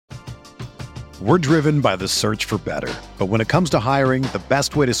We're driven by the search for better. But when it comes to hiring, the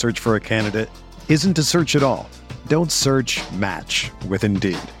best way to search for a candidate isn't to search at all. Don't search, match with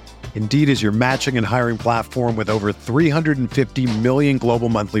Indeed. Indeed is your matching and hiring platform with over 350 million global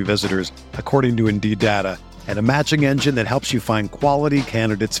monthly visitors, according to Indeed data, and a matching engine that helps you find quality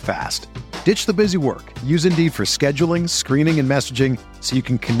candidates fast. Ditch the busy work. Use Indeed for scheduling, screening, and messaging so you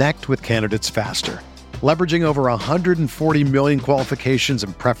can connect with candidates faster. Leveraging over 140 million qualifications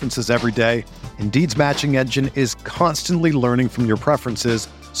and preferences every day, Indeed's matching engine is constantly learning from your preferences,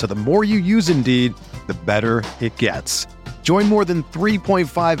 so the more you use Indeed, the better it gets. Join more than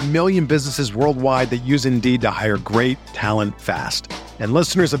 3.5 million businesses worldwide that use Indeed to hire great talent fast. And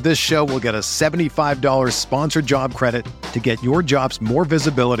listeners of this show will get a $75 sponsored job credit to get your jobs more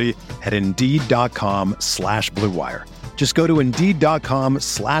visibility at Indeed.com/Blue Wire. Just go to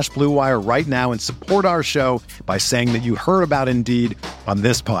Indeed.com/Blue Wire right now and support our show by saying that you heard about Indeed on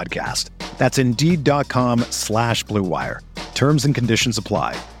this podcast. That's Indeed.com/Blue Wire. Terms and conditions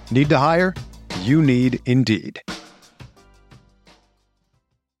apply. Need to hire? You need Indeed.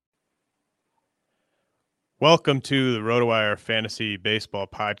 Welcome to the RotoWire Fantasy Baseball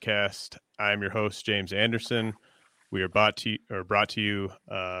Podcast. I'm your host, James Anderson. We are brought to you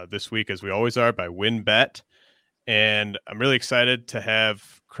this week, as we always are, by WynnBET. And I'm really excited to have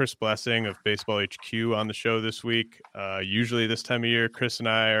Chris Blessing of Baseball HQ on the show this week. Usually this time of year, Chris and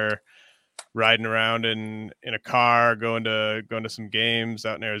I are riding around in a car, going to some games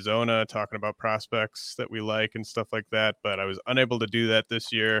out in Arizona, talking about prospects that we like and stuff like that. But I was unable to do that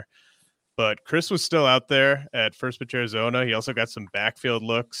this year. But Chris was still out there at First Pitch Arizona. He also got some backfield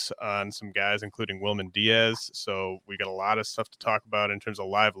looks on some guys, including Wilman Diaz. So we got a lot of stuff to talk about in terms of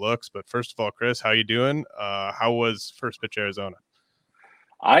live looks. But first of all, Chris, how you doing? How was First Pitch Arizona?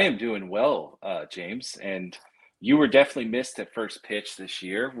 I am doing well, James. And you were definitely missed at First Pitch this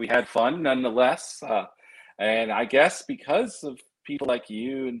year. We had fun nonetheless. And I guess because of people like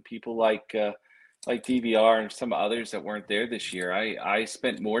you and people like DVR and some others that weren't there this year, I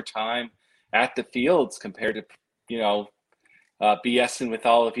spent more time at the fields compared to, BSing with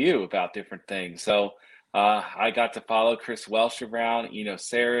all of you about different things. So I got to follow Chris Welsh around, Eno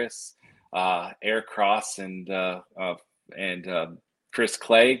Saris, Eric Cross, and Chris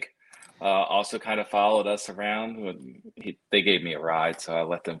Clegg also kind of followed us around. They gave me a ride, so I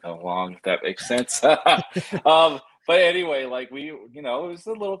let them come along, if that makes sense. But anyway, it was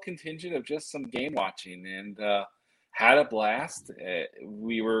a little contingent of just some game watching and had a blast.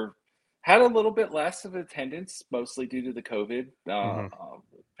 Had a little bit less of attendance, mostly due to the COVID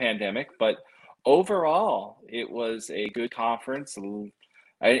pandemic, but overall, it was a good conference. And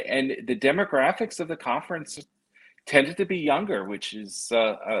the demographics of the conference tended to be younger, which is,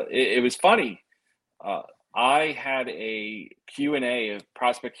 it was funny. I had a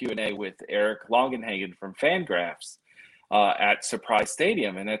prospect Q&A with Eric Longenhagen from Fangraphs at Surprise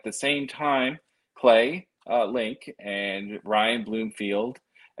Stadium. And at the same time, Clay Link and Ryan Bloomfield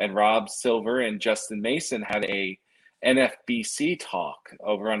and Rob Silver and Justin Mason had a NFBC talk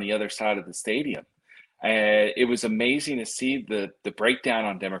over on the other side of the stadium. And it was amazing to see the breakdown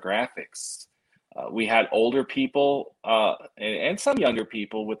on demographics. We had older people and some younger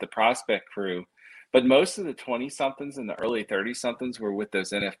people with the prospect crew, but most of the 20-somethings and the early 30-somethings were with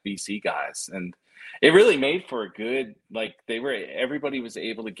those NFBC guys. And it really made for a good, everybody was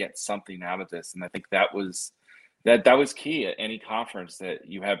able to get something out of this. And I think that was key at any conference, that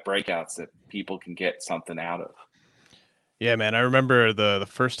you have breakouts that people can get something out of. Yeah, man. I remember the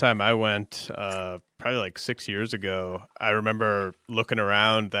first time I went, probably like 6 years ago. I remember looking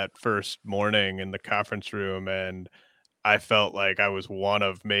around that first morning in the conference room, and I felt like I was one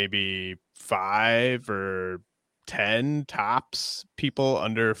of maybe 5 or 10 tops people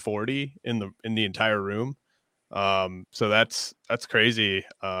under 40 in the entire room. So that's crazy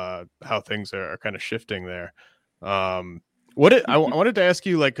how things are kind of shifting there. I wanted to ask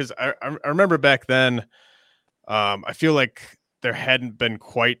you, because I remember back then, I feel like there hadn't been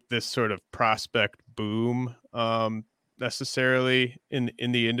quite this sort of prospect boom necessarily in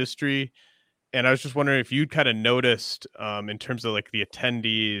the industry. And I was just wondering if you'd kind of noticed in terms of the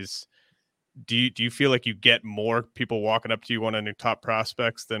attendees, do you feel like you get more people walking up to you wanting to top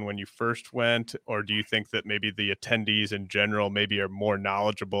prospects than when you first went? Or do you think that maybe the attendees in general maybe are more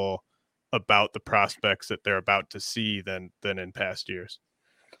knowledgeable about the prospects that they're about to see than in past years?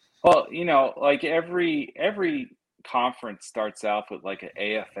 Well, every conference starts off with an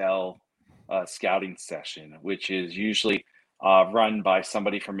AFL scouting session, which is usually run by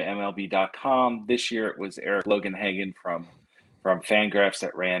somebody from MLB.com. This year it was Eric Longenhagen from Fangraphs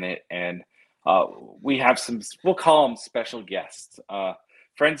that ran it. And we have we'll call them special guests.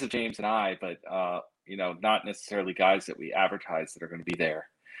 friends of James and I, but not necessarily guys that we advertise that are going to be there.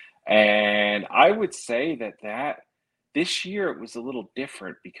 And I would say that this year it was a little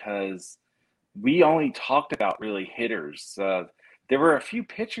different because we only talked about really hitters. There were a few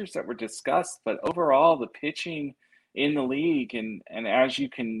pitchers that were discussed, but overall the pitching in the league, and as you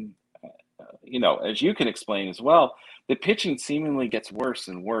can explain as well, the pitching seemingly gets worse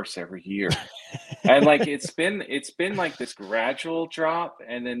and worse every year. And like it's been like this gradual drop,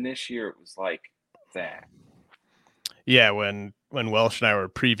 and then this year it was like that. Yeah, when Welsh and I were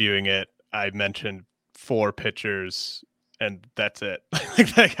previewing it, I mentioned 4 pitchers, and that's it.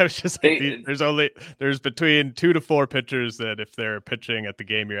 Like I was just like, there's between 2 to 4 pitchers that if they're pitching at the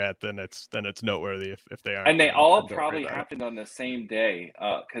game you're at, then it's noteworthy. If they aren't, and they all probably happened on the same day.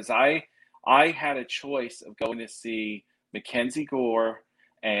 Because I had a choice of going to see Mackenzie Gore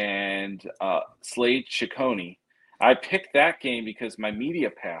and Slade Ciccone. I picked that game because my media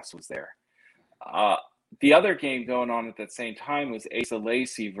pass was there. The other game going on at that same time was Asa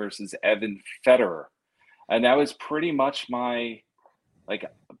Lacy versus Evan Federer. And that was pretty much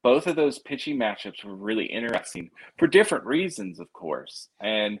both of those pitching matchups were really interesting for different reasons, of course.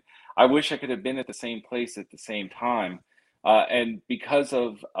 And I wish I could have been at the same place at the same time. And because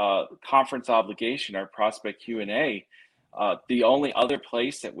of conference obligation, our prospect Q&A, the only other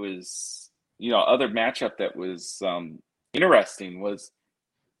place that was, other matchup that was interesting was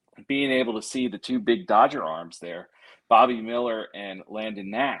being able to see the 2 big Dodger arms there, Bobby Miller and Landon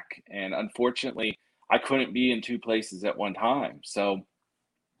Knack. And unfortunately, I couldn't be in 2 places at one time. So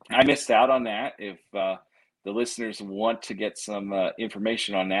I missed out on that. If the listeners want to get some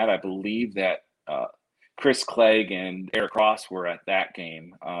information on that, I believe that Chris Clegg and Eric Ross were at that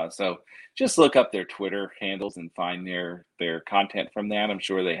game. So just look up their Twitter handles and find their content from that. I'm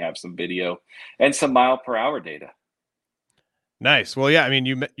sure they have some video and some mile per hour data. Nice. Well, yeah, I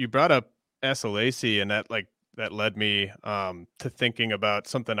mean, you brought up Asa Lacy, and that led me to thinking about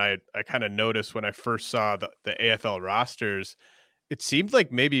something I kind of noticed when I first saw the AFL rosters. It seemed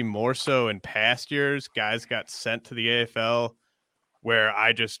like maybe more so in past years, guys got sent to the AFL where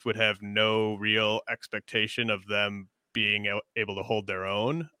I just would have no real expectation of them being able to hold their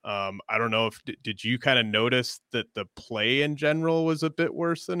own. I don't know if did you kind of notice that the play in general was a bit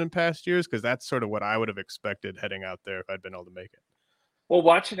worse than in past years? Because that's sort of what I would have expected heading out there if I'd been able to make it. Well,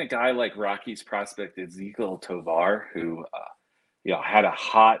 watching a guy like Rockies prospect Ezequiel Tovar, who had a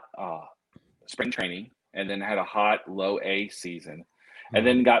hot spring training and then had a hot low A season, and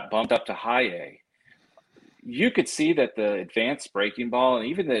then got bumped up to high A. You could see that the advanced breaking ball and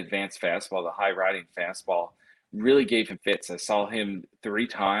even the advanced fastball, the high riding fastball, really gave him fits. I saw him 3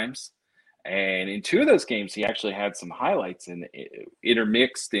 times, and in 2 of those games, he actually had some highlights and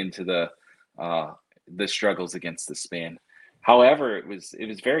intermixed into the struggles against the spin. However, it was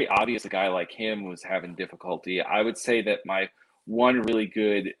very obvious a guy like him was having difficulty. I would say that my one really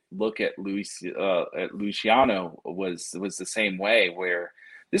good look at Luciano was the same way, where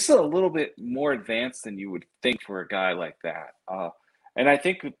this is a little bit more advanced than you would think for a guy like that. And I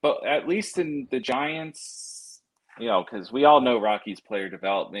think, but at least in the Giants, because we all know Rockies player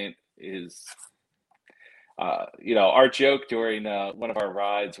development is, our joke during one of our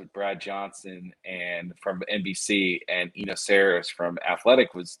rides with Brad Johnson and from NBC and Eno Saris from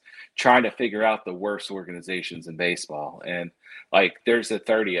Athletic was trying to figure out the worst organizations in baseball. And there's a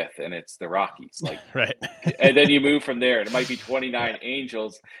 30th and it's the Rockies, right. And then you move from there and it might be 29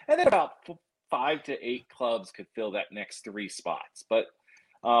 Angels. And then about 5 to 8 clubs could fill that next 3 spots. But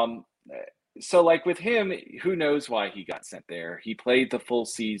so with him, who knows why he got sent there? He played the full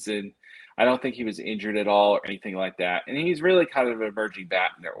season. I don't think he was injured at all or anything like that. And he's really kind of an emerging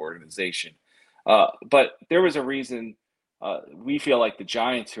bat in their organization. But there was a reason we feel like the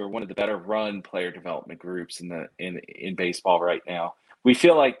Giants, who are one of the better run player development groups in baseball right now, we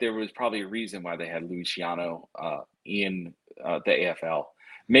feel like there was probably a reason why they had Luciano in the AFL.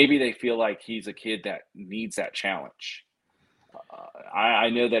 Maybe they feel like he's a kid that needs that challenge. I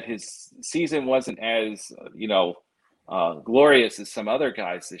know that his season wasn't as, glorious as some other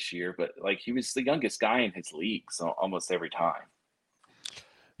guys this year, but he was the youngest guy in his league, so almost every time.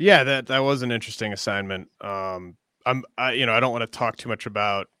 Yeah, that was an interesting assignment. I don't want to talk too much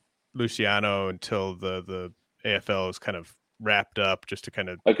about Luciano until the AFL is kind of wrapped up, just to kind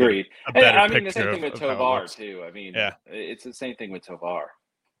of agreed. The same thing with Tovar too. It's the same thing with Tovar.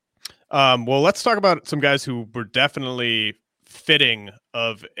 Well, let's talk about some guys who were definitely fitting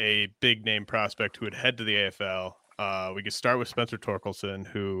of a big name prospect who would head to the AFL. We could start with Spencer Torkelson,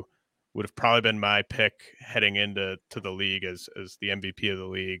 who would have probably been my pick heading into the league as the MVP of the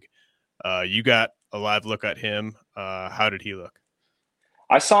league. You got a live look at him. How did he look?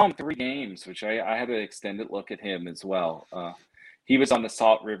 I saw him 3 games, which I had an extended look at him as well. He was on the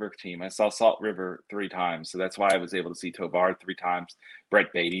Salt River team. I saw Salt River 3 times, so that's why I was able to see Tovar 3 times,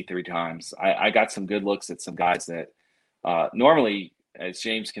 Brett Beatty 3 times. I got some good looks at some guys that normally, as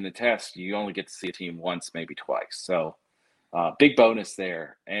James can attest, you only get to see a team once, maybe twice. So big bonus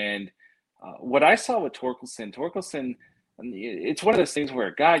there. And what I saw with Torkelson, it's one of those things where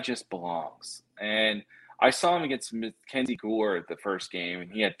a guy just belongs. And I saw him against Mackenzie Gore the first game,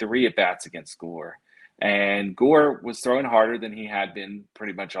 and he had 3 at-bats against Gore. And Gore was throwing harder than he had been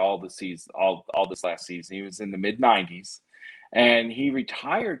pretty much all the season, all this last season. He was in the mid-90s. And he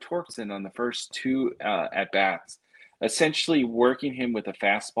retired Torkelson on the first 2 at-bats, essentially working him with a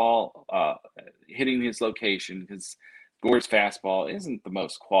fastball, hitting his location, because Gore's fastball isn't the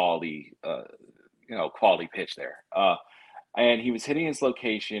most quality pitch there. And he was hitting his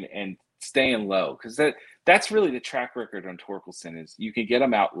location and staying low, because that's really the track record on Torkelson, is you can get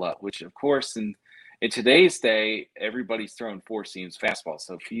him out low, which of course in today's day, everybody's throwing 4-seams fastball.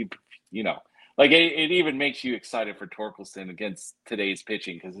 So if you know, like it even makes you excited for Torkelson against today's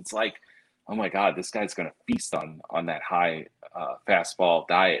pitching, because it's like, oh my God, this guy's going to feast on that high fastball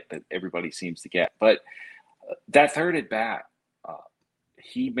diet that everybody seems to get. But that third at bat,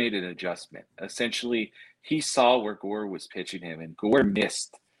 he made an adjustment. Essentially, he saw where Gore was pitching him, and Gore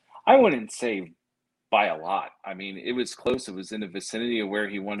missed. I wouldn't say by a lot. I mean, it was close. It was in the vicinity of where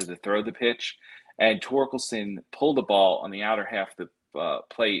he wanted to throw the pitch. And Torkelson pulled the ball on the outer half of the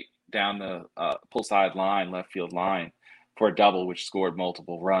plate down the pull side line, left field line, for a double, which scored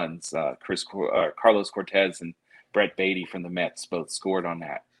multiple runs. Carlos Cortez and Brett Beatty from the Mets both scored on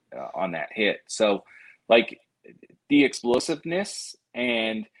that hit. So, like, the explosiveness,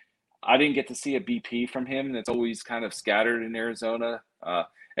 and I didn't get to see a BP from him. That's always kind of scattered in Arizona.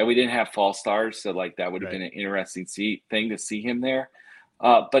 And we didn't have fall stars, so like that would have been an interesting thing to see him there.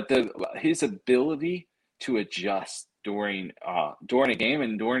 But his ability to adjust during a game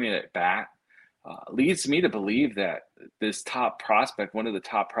and during an at bat leads me to believe that this top prospect, one of the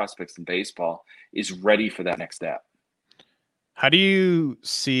top prospects in baseball, is ready for that next step. How do you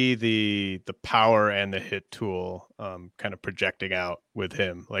see the power and the hit tool kind of projecting out with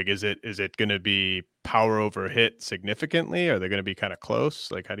him? Like, is it going to be power over hit significantly? Are they going to be kind of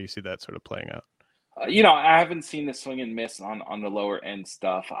close? Like, how do you see that sort of playing out? I haven't seen the swing and miss on the lower end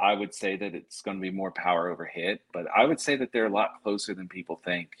stuff. I would say that it's going to be more power over hit, but I would say that they're a lot closer than people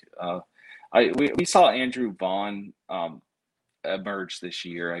think. We saw Andrew Vaughn emerge this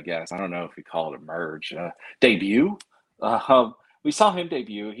year, I guess. I don't know if we call it emerge. Debut. We saw him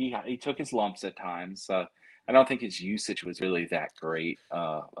debut. He took his lumps at times. I don't think his usage was really that great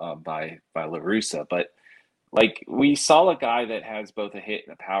by La Russa, but like, we saw a guy that has both a hit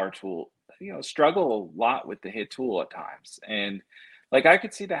and a power tool, struggle a lot with the hit tool at times. And like, I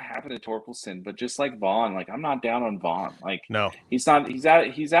could see that happen to Torkelson, but just like Vaughn, like, I'm not down on Vaughn. Like, no, he's out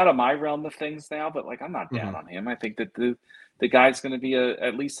of my realm of things now, but like, I'm not down on him. I think that the guy's going to be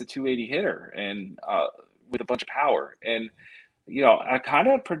at least a 280 hitter, and with a bunch of power. And I kind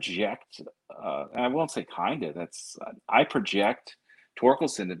of project, I won't say kind of, I project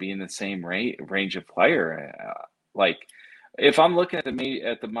Torkelson to be in the same range of player. Like, if I'm looking at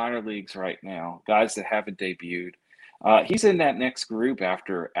the minor leagues right now, guys that haven't debuted, he's in that next group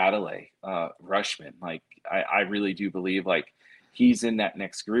after Adley Rutschman. Like, I really do believe, like, he's in that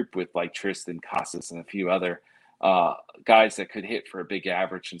next group with, like, Tristan Casas and a few other guys that could hit for a big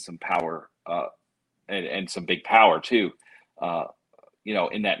average and some power, and some big power too.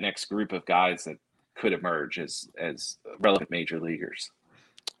 In that next group of guys that could emerge as relevant major leaguers.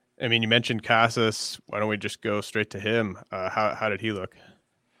 I mean, you mentioned Casas. Why don't we just go straight to him? How did he look?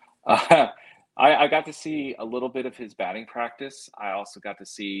 I got to see a little bit of his batting practice. I also got to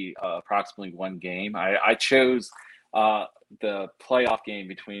see approximately one game. I chose the playoff game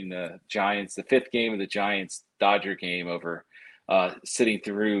between the Giants, the 5th game of the Giants-Dodger game, over sitting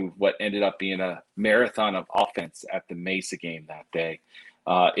through what ended up being a marathon of offense at the Mesa game that day.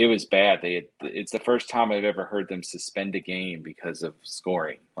 It was bad. It's the first time I've ever heard them suspend a game because of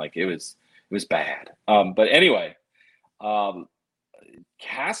scoring. Like, it was bad. But anyway,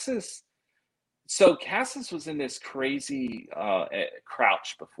 Casas. So Casas was in this crazy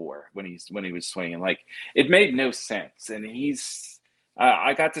crouch before when he was swinging. Like, it made no sense. And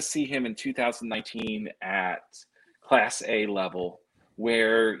I got to see him in 2019 at Class A level,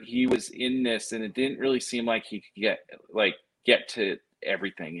 where he was in this, and it didn't really seem like he could get to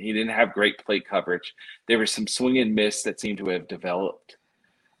everything. He didn't have great plate coverage. There was some swing and miss that seemed to have developed.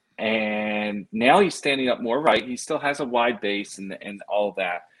 And now he's standing up more right. He still has a wide base and all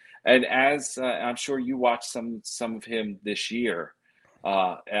that. And as I'm sure you watched some of him this year,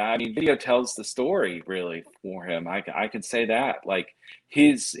 I mean, video tells the story really for him. I can say that. Like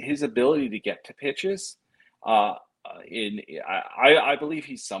his ability to get to pitches. Uh, I believe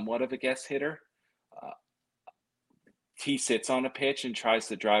he's somewhat of a guess hitter. Uh, he sits on a pitch and tries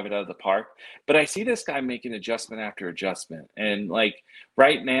to drive it out of the park. But I see this guy making adjustment after adjustment, and like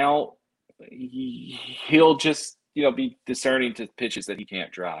right now, he'll just be discerning to pitches that he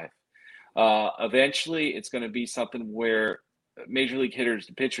can't drive. Eventually, it's going to be something where major league hitters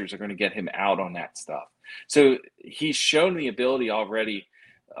and pitchers are going to get him out on that stuff. So he's shown the ability already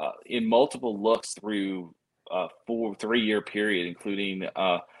in multiple looks through 3-year period, including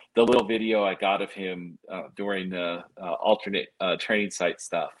the little video I got of him during the alternate training site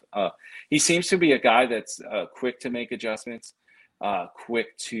stuff. He seems to be a guy that's quick to make adjustments,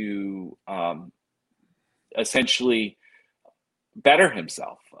 quick to essentially better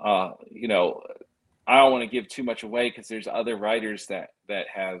himself. I don't want to give too much away because there's other writers that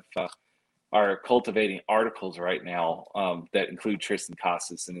have are cultivating articles right now that include Triston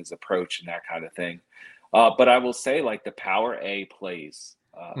Casas and his approach and that kind of thing. But I will say, like the Power A plays,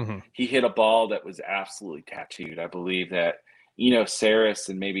 he hit a ball that was absolutely tattooed. I believe that Eno Saris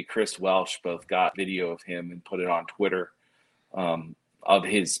and maybe Chris Welsh both got video of him and put it on Twitter of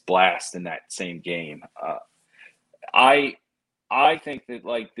his blast in that same game. I think that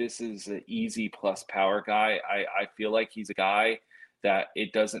like this is an easy plus power guy. I feel like he's a guy that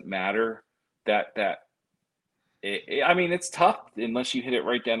it doesn't matter I mean, it's tough unless you hit it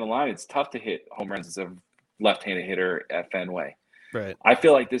right down the line. It's tough to hit home runs as a left-handed hitter at Fenway. Right. I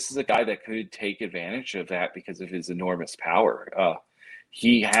feel like this is a guy that could take advantage of that because of his enormous power.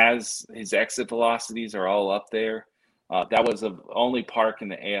 He has his exit velocities are all up there. That was the only park in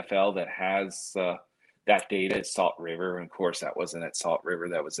the AFL that has that data at Salt River. And of course, that wasn't at Salt River.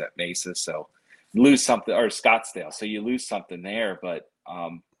 That was at Mesa. So you lose something, or Scottsdale. So you lose something there. But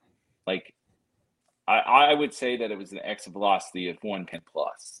like I would say that it was an exit velocity of 110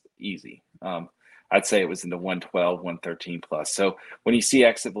 plus, easy. I'd say it was in the 112, 113 plus. So when you see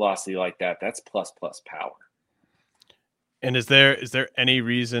exit velocity like that, that's plus power. And is there any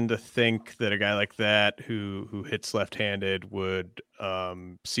reason to think that a guy like that who hits left-handed would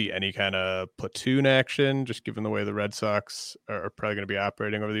see any kind of platoon action, just given the way the Red Sox are probably going to be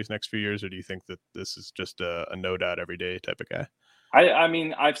operating over these next few years? Or do you think that this is just a no doubt everyday type of guy? I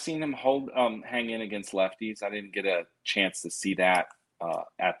mean, I've seen him hang in against lefties. I didn't get a chance to see that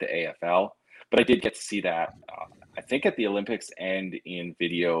at the AFL, but I did get to see that, I think, at the Olympics and in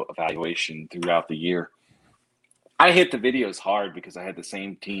video evaluation throughout the year. I hit the videos hard because I had the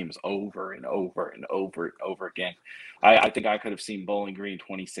same teams over and over and over and over again. I think I could have seen Bowling Green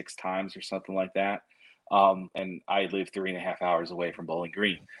 26 times or something like that. And I live 3.5 hours away from Bowling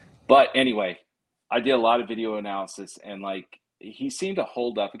Green. But anyway, I did a lot of video analysis, and like he seemed to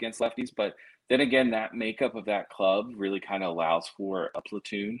hold up against lefties. But then again, that makeup of that club really kind of allows for a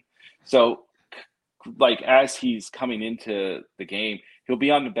platoon. So like as he's coming into the game, he'll be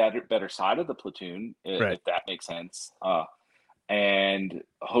on the better side of the platoon, right, if that makes sense. And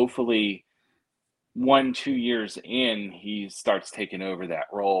hopefully 1-2 years in, he starts taking over that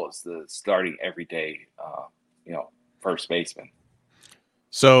role as the starting everyday, first baseman.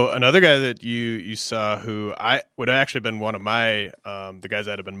 So another guy that you saw who I would have actually been one of my the guys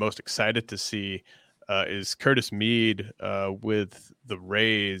I'd have been most excited to see is Curtis Mead with the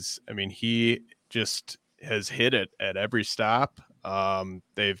Rays. I mean, he just has hit it at every stop.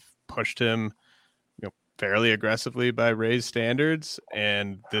 They've pushed him, fairly aggressively by Rays standards,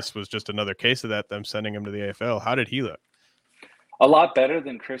 and this was just another case of that. Them sending him to the AFL. How did he look? A lot better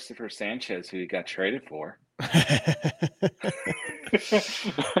than Christopher Sanchez, who he got traded for.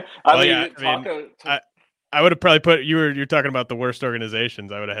 I would have probably put you're talking about the worst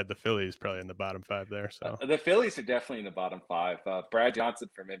organizations. I would have had the Phillies probably in the bottom 5 there. So the Phillies are definitely in the bottom 5. Brad Johnson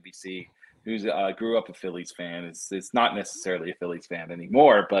from NBC, who's grew up a Phillies fan, is not necessarily a Phillies fan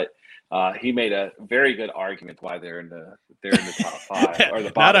anymore, but he made a very good argument why they're in the top 5 or the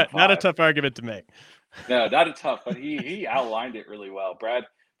bottom 5. Not a tough argument to make. No, not a tough, but he outlined it really well.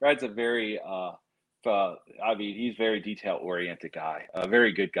 Brad's a very he's very detail-oriented guy, a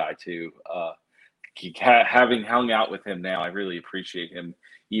very good guy too. Having hung out with him now, I really appreciate him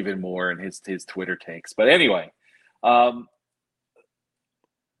even more and his Twitter takes. But anyway, I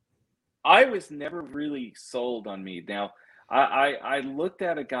was never really sold on Mead. Now, I looked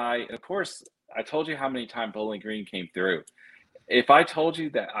at a guy, and of course, I told you how many times Bowling Green came through. If I told you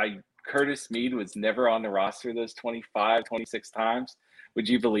that Curtis Mead was never on the roster those 25, 26 times, would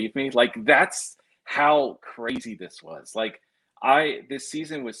you believe me? Like, that's how crazy this was. Like, this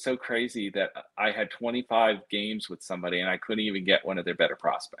season was so crazy that I had 25 games with somebody and I couldn't even get one of their better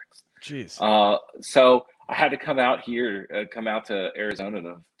prospects. Jeez. So I had to come out here, come out to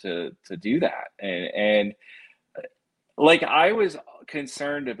Arizona to do that. And like I was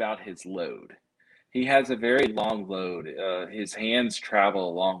concerned about his load. He has a very long load. His hands travel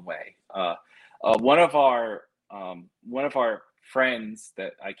a long way. One of our friends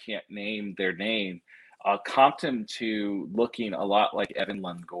that I can't name their name comped him to looking a lot like Evan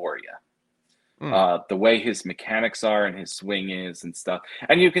Longoria. The way his mechanics are and his swing is and stuff,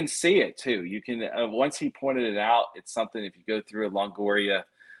 and you can see it too. You can once he pointed it out, it's something. If you go through a Longoria,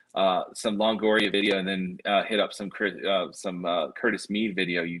 some Longoria video, and then hit up some Curtis Mead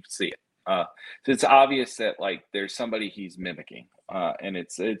video, you see it. So it's obvious that like there's somebody he's mimicking, and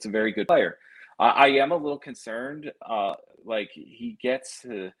it's a very good player. I am a little concerned. Like he gets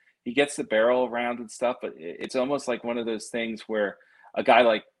the barrel around and stuff, but it's almost like one of those things where a guy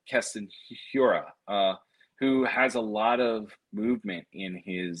like Keston Hiura, who has a lot of movement in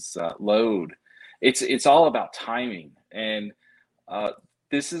his load, it's all about timing. And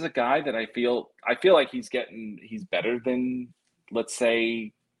this is a guy that I feel like he's better than, let's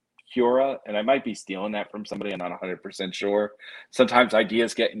say, Hiura, and I might be stealing that from somebody. I'm not 100% sure. Sometimes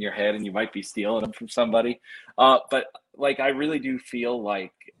ideas get in your head, and you might be stealing them from somebody. But like, I really do feel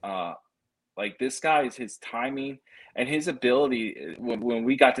like this guy is his timing and his ability. When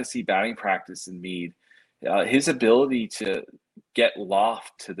we got to see batting practice in Meade, his ability to get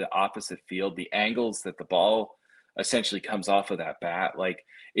loft to the opposite field, the angles that the ball essentially comes off of that bat, like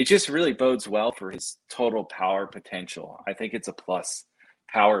it just really bodes well for his total power potential. I think it's a plus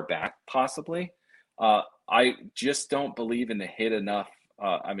power back, possibly. I just don't believe in the hit enough.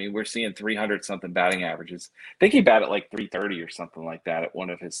 I mean, we're seeing 300 something batting averages. I think he batted like 330 or something like that at one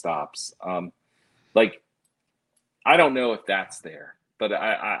of his stops. Like, I don't know if that's there, but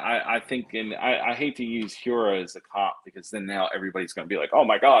I think, and I hate to use Hiura as a comp because then now everybody's going to be like, oh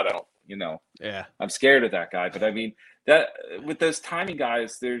my God, Yeah, I'm scared of that guy. But I mean, that with those timing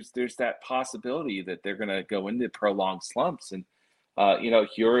guys, there's that possibility that they're going to go into prolonged slumps. And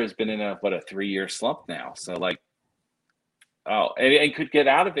Hiura has been in a 3-year slump now. So like, and could get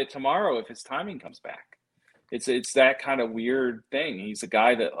out of it tomorrow if his timing comes back. It's that kind of weird thing. He's a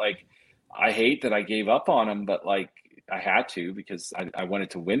guy that, like, I hate that I gave up on him, but like I had to because I wanted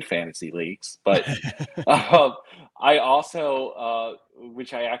to win fantasy leagues. But I also,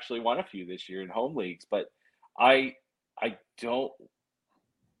 which I actually won a few this year in home leagues, but I don't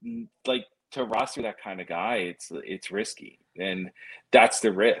like to roster that kind of guy. It's risky. And that's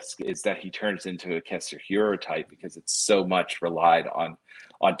the risk, is that he turns into a Keston Hiura type because it's so much relied on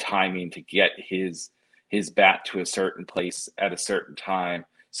timing to get his bat to a certain place at a certain time,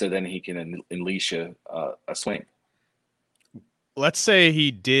 so then he can unleash a swing. Let's say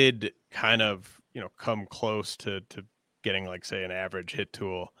he did kind of come close to getting, like, say, an average hit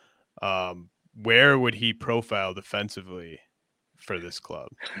tool. Where would he profile defensively for this club?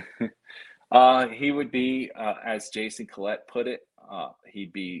 He would be, as Jason Collette put it,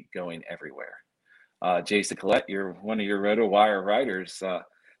 he'd be going everywhere. Jason Collette, you're one of your RotoWire writers.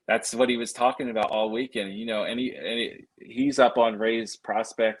 That's what he was talking about all weekend. He's up on Rays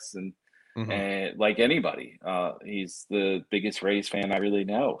prospects and like anybody. He's the biggest Rays fan I really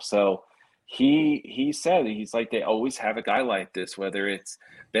know. So he said, he's like, they always have a guy like this, whether it's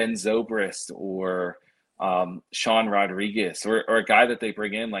Ben Zobrist or Sean Rodriguez or a guy that they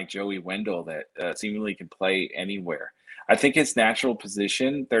bring in like Joey Wendell that seemingly can play anywhere. I think his natural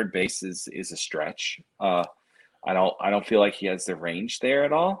position, third base, is a stretch. I don't feel like he has the range there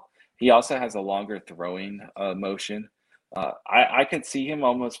at all. He also has a longer throwing motion. I could see him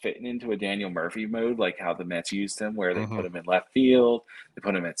almost fitting into a Daniel Murphy mode, like how the Mets used him, where they put him in left field, they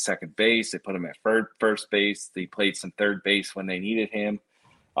put him at second base, they put him at first base, they played some third base when they needed him.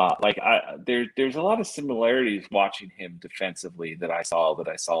 There's a lot of similarities watching him defensively that I saw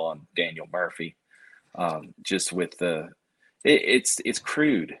on Daniel Murphy. Just with it's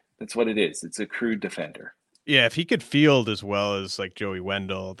crude. That's what it is. It's a crude defender. Yeah, if he could field as well as like Joey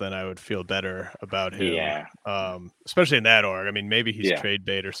Wendell, then I would feel better about him. Yeah. Especially in that org. I mean, maybe he's trade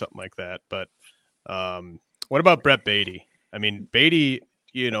bait or something like that. But what about Brett Baty? I mean, Baty,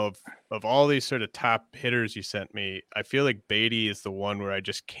 of all these sort of top hitters you sent me, I feel like Baty is the one where I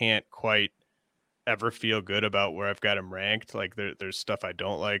just can't quite ever feel good about where I've got him ranked. Like there's stuff I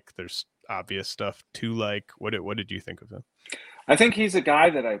don't like. There's obvious stuff to like. What did you think of him? I think he's a guy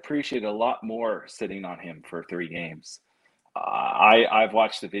that I appreciate a lot more sitting on him for 3 games. I've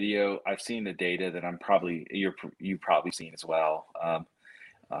watched the video. I've seen the data that you've probably seen as well.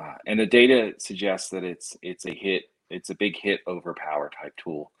 And the data suggests that it's a hit it's a big hit over power type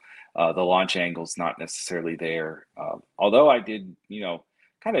tool. The launch angle's not necessarily there. Although I did,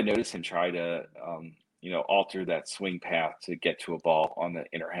 kind of notice him try to, alter that swing path to get to a ball on the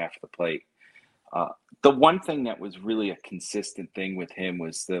inner half of the plate. The one thing that was really a consistent thing with him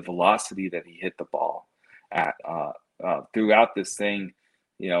was the velocity that he hit the ball at. Throughout this thing,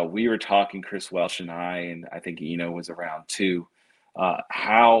 we were talking, Chris Welsh and I think Eno was around too,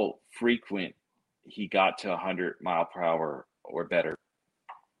 how frequent he got to 100 mile per hour or better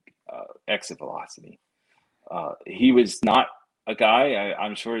exit velocity. He was not a guy,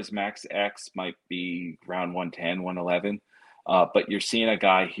 I'm sure his max X might be around 110, 111. But you're seeing a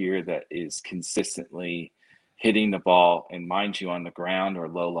guy here that is consistently hitting the ball, and mind you, on the ground or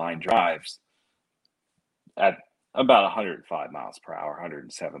low line drives at about 105 miles per hour,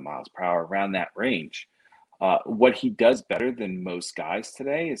 107 miles per hour, around that range. What he does better than most guys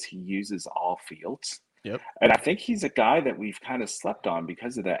today is he uses all fields. Yep. And I think he's a guy that we've kind of slept on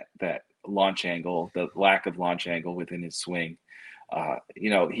because of that launch angle, the lack of launch angle within his swing.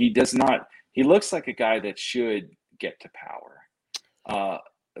 He looks like a guy that should get to power.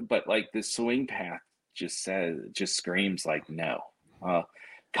 But like the swing path just screams like no.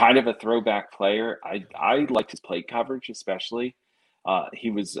 Kind of a throwback player. I liked his plate coverage, especially.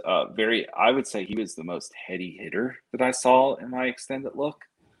 He was I would say he was the most heady hitter that I saw in my extended look.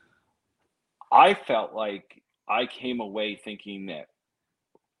 I felt like I came away thinking that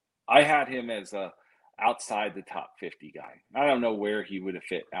I had him as a outside the top 50 guy. I don't know where he would have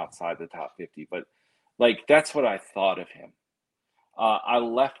fit outside the top 50, but like that's what I thought of him. I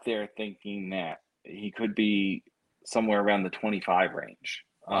left there thinking that he could be somewhere around the 25 range.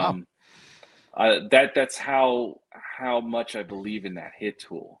 Wow. That's how much I believe in that hit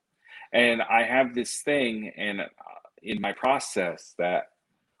tool. And I have this thing in my process that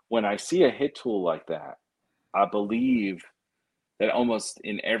when I see a hit tool like that, I believe that almost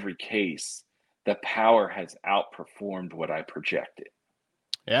in every case, the power has outperformed what I projected.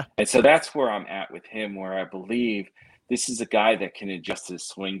 Yeah. And so that's where I'm at with him, where I believe this is a guy that can adjust his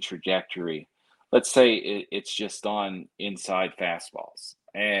swing trajectory. Let's say it's just on inside fastballs,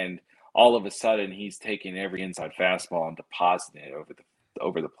 and all of a sudden he's taking every inside fastball and depositing it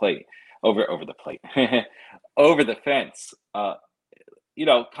over the plate, over the fence.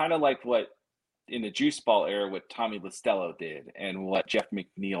 Kind of like what in the juice ball era, what Tommy Listello did and what Jeff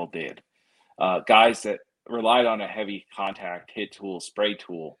McNeil did. Guys that relied on a heavy contact hit tool, spray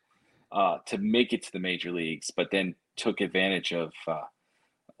tool to make it to the major leagues, but then took advantage of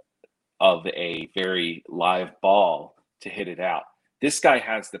a very live ball to hit it out. This guy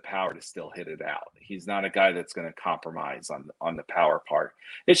has the power to still hit it out. He's not a guy that's going to compromise on the power part.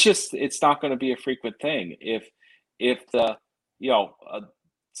 It's not going to be a frequent thing. If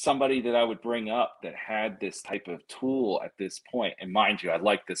somebody that I would bring up that had this type of tool at this point, and mind you, I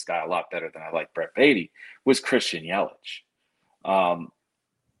like this guy a lot better than I like Brett Baty, was Christian Yelich.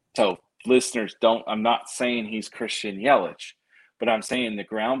 So listeners, I'm not saying he's Christian Yelich, but I'm saying the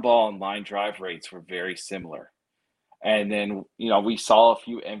ground ball and line drive rates were very similar. And then, we saw a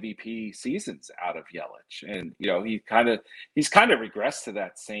few MVP seasons out of Yelich, and, he's kind of regressed to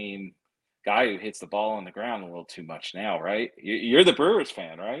that same guy who hits the ball on the ground a little too much now, right? You're the Brewers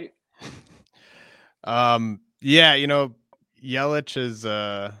fan, right? Yeah, Yelich is,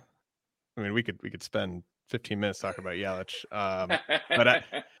 we could spend 15 minutes talking about Yelich. But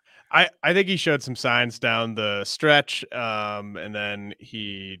I think he showed some signs down the stretch. And then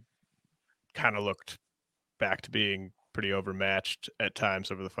he kind of looked back to being pretty overmatched at times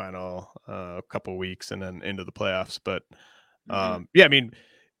over the final couple weeks and then into the playoffs. But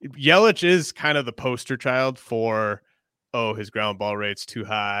Yelich is kind of the poster child for, his ground ball rate's too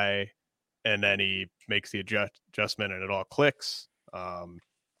high, and then he makes the adjustment and it all clicks.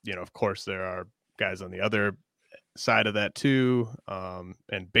 Of course, there are guys on the other side of that too.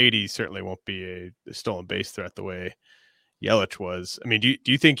 And Baty certainly won't be a stolen base threat the way Yelich was. I mean, do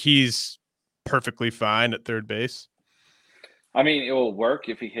you think he's perfectly fine at third base? I mean, it will work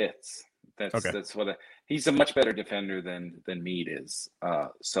if he hits. Okay. That's what he's a much better defender than Meade is.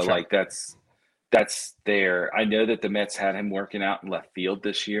 So sure. Like that's there. I know that the Mets had him working out in left field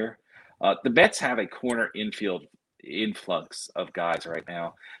this year. The Mets have a corner infield influx of guys right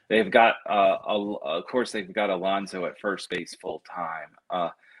now. They've got, of course, they've got Alonso at first base full time.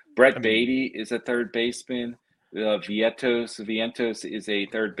 Brett Baty is a third baseman. Vientos is a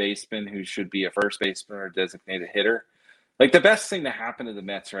third baseman who should be a first baseman or designated hitter. Like the best thing to happen to the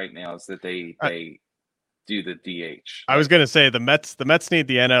Mets right now is that they do the DH. I was going to say the Mets need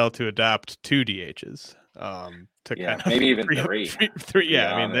the NL to adopt 2 DHs. to Yeah, kind of maybe even three.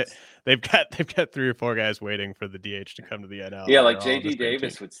 Yeah, I mean they've got 3 or 4 guys waiting for the DH to come to the NL. Yeah, and like they're all on the JD same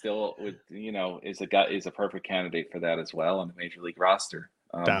Davis team. is a perfect candidate for that as well on the major league roster.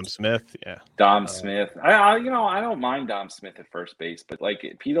 Dom Smith, yeah. Dom Smith. I don't mind Dom Smith at first base, but like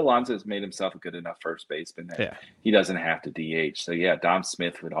Pete Alonso has made himself a good enough first baseman that Yeah. he doesn't have to DH. So yeah, Dom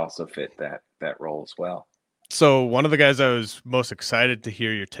Smith would also fit that role as well. So one of the guys I was most excited to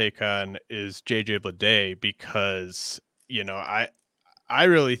hear your take on is JJ Bleday, because I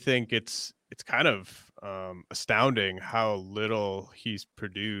really think it's kind of astounding how little he's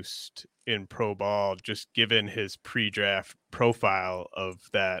produced in pro ball, just given his pre-draft profile of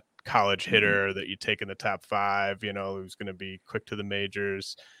that college hitter that you take in the top 5, who's going to be quick to the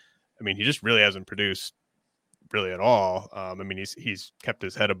majors. I mean, he just really hasn't produced really at all. I mean, he's kept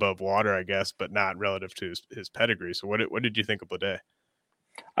his head above water, I guess, but not relative to his pedigree. So what did you think of Bleday?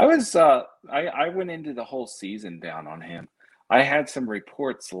 I went into the whole season down on him. I had some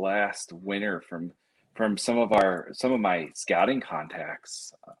reports last winter from some of my scouting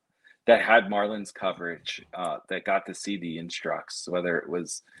contacts that had Marlins coverage that got to see the instructs, whether it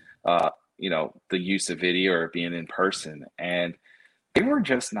was the use of video or being in person, and they were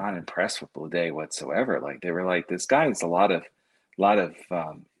just not impressed with Bleday whatsoever. Like they were like, this guy has a lot of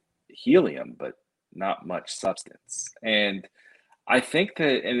helium, but not much substance. And I think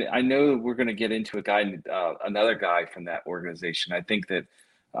that, and I know we're going to get into another guy from that organization. I think that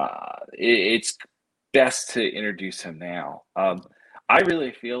it's best to introduce him now. I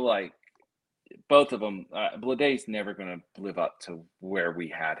really feel like both of them, Bleday's never going to live up to where we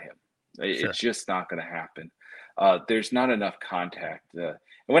had him. Sure. It's just not going to happen. There's not enough contact. And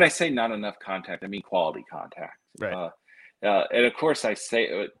when I say not enough contact, I mean quality contact. Right. And of course, I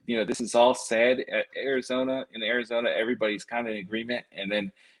say, this is all said at Arizona. In Arizona, everybody's kind of in agreement, and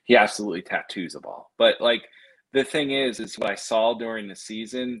then he absolutely tattoos the ball. But like the thing is what I saw during the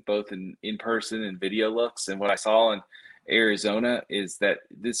season, both in person and video looks, and what I saw in Arizona is that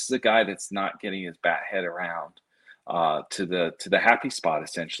this is a guy that's not getting his bat head around to the happy spot,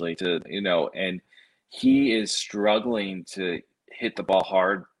 essentially. And he is struggling to hit the ball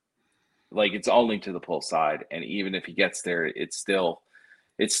hard. Like it's only to the pull side, and even if he gets there, it's still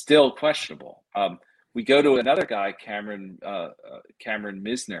questionable. We go to another guy, Cameron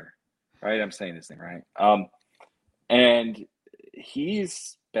Misner, right? I'm saying his name right. And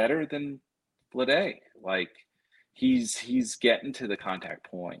he's better than Bleday. Like he's getting to the contact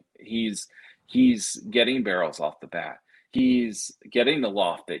point. He's getting barrels off the bat. He's getting the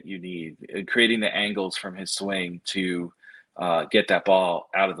loft that you need, creating the angles from his swing to get that ball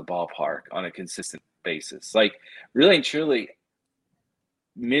out of the ballpark on a consistent basis. Like really and truly,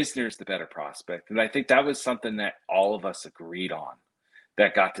 Misner's the better prospect. And I think that was something that all of us agreed on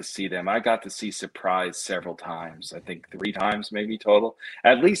that got to see them. I got to see Surprise several times, I think 3 times maybe total,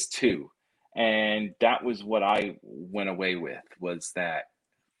 at least 2. And that was what I went away with, was that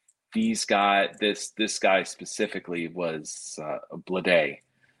this guy specifically was Bleday.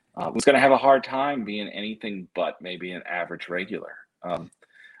 Was going to have a hard time being anything but maybe an average regular.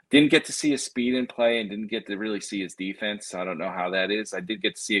 Didn't get to see his speed in play and didn't get to really see his defense. I don't know how that is. I did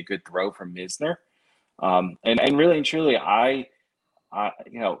get to see a good throw from Misner. And really and truly,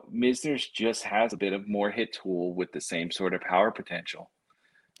 Misner's just has a bit of more hit tool with the same sort of power potential.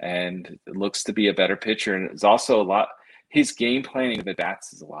 And it looks to be a better pitcher. And it's also his game planning of the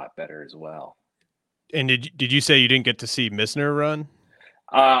bats is a lot better as well. And did you say you didn't get to see Misner run?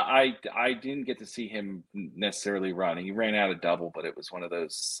 I didn't get to see him necessarily run. He ran out a double, but it was one of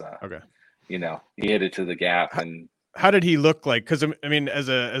those. Okay. He hit it to the gap. And how did he look like? Because I mean, as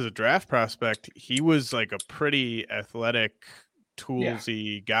a draft prospect, he was like a pretty athletic,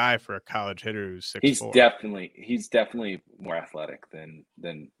 toolsy guy for a college hitter who's 6'4". He's definitely more athletic than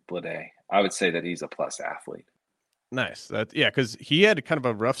Bleday. I would say that he's a plus athlete. Nice. Because he had kind of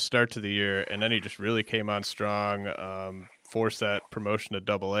a rough start to the year, and then he just really came on strong. Forced that promotion to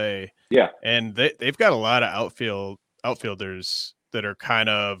Double-A. Yeah, and they've got a lot of outfielders that are kind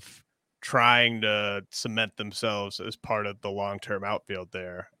of trying to cement themselves as part of the long-term outfield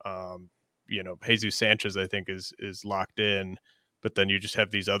there. Jesus Sanchez, I think, is locked in, but then you just have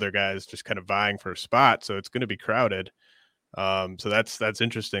these other guys just kind of vying for a spot, so it's going to be crowded. So that's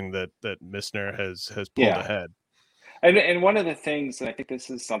interesting that Misner has pulled ahead. And one of the things, and I think this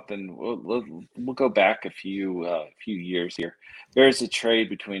is something we'll go back a few years here. There's a trade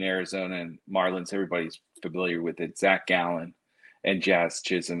between Arizona and Marlins. Everybody's familiar with it. Zach Gallen and Jazz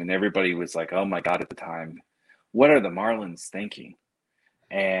Chisholm, and everybody was like, "Oh my God!" At the time, what are the Marlins thinking?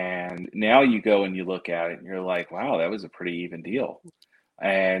 And now you go and you look at it, and you're like, "Wow, that was a pretty even deal."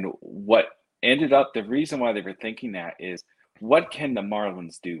 And what ended up, the reason why they were thinking that is, what can the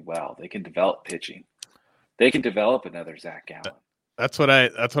Marlins do well? They can develop pitching. They can develop another Zach Gallen. That's what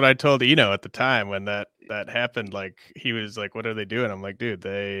I told Eno at the time when that happened. Like, he was like, "What are they doing?" I'm like, "Dude,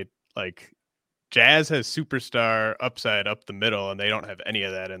 they like Jazz has superstar upside up the middle, and they don't have any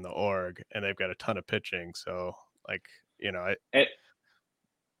of that in the org, and they've got a ton of pitching. So, like,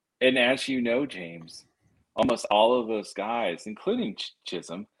 and as you know, James, almost all of those guys, including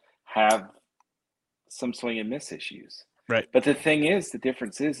Chisholm, have some swing and miss issues. Right. But the thing is, the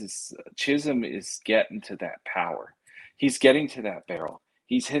difference is Chisholm is getting to that power. He's getting to that barrel.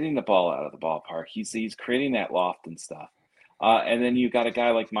 He's hitting the ball out of the ballpark. He's creating that loft and stuff. And then you got a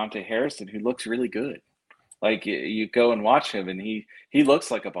guy like Monte Harrison who looks really good. Like, you go and watch him, and he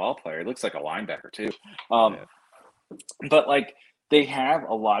looks like a ball player. He looks like a linebacker too. But like, they have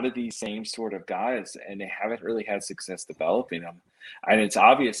a lot of these same sort of guys, and they haven't really had success developing them. And it's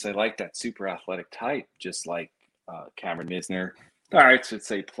obvious they like that super athletic type, just like Cameron Misner. All right, so let's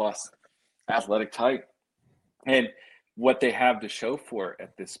say plus athletic type. And what they have to show for it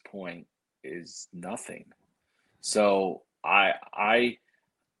at this point is nothing. So I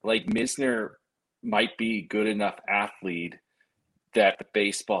like, Misner might be good enough athlete that the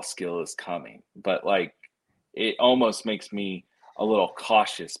baseball skill is coming, but like, it almost makes me a little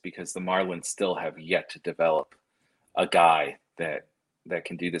cautious because the Marlins still have yet to develop a guy that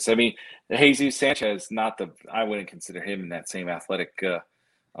can do this. I mean, Jesus Sanchez, I wouldn't consider him in that same athletic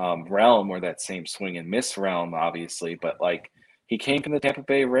realm or that same swing and miss realm, obviously, but like, he came from the Tampa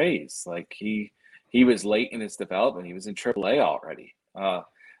Bay Rays. Like, he was late in his development. He was in AAA already. I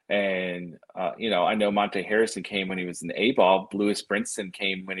know Monte Harrison came when he was in A-ball. Lewis Brinson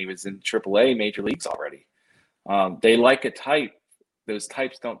came when he was in AAA major leagues already. They like a type. Those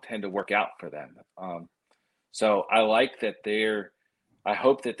types don't tend to work out for them. So I like that I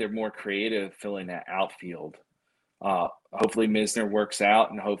hope that they're more creative filling that outfield. Hopefully Misner works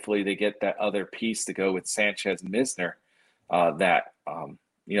out, and hopefully they get that other piece to go with Sanchez and Misner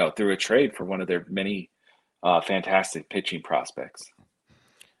through a trade for one of their many fantastic pitching prospects.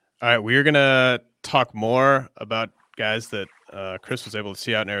 All right, we're going to talk more about guys that Chris was able to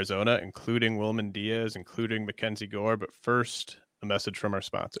see out in Arizona, including Wilman Diaz, including Mackenzie Gore. But first, a message from our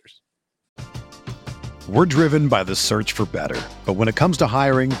sponsors. We're driven by the search for better. But when it comes to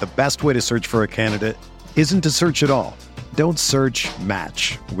hiring, the best way to search for a candidate isn't to search at all. Don't search,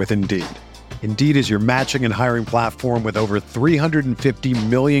 match with Indeed. Indeed is your matching and hiring platform with over 350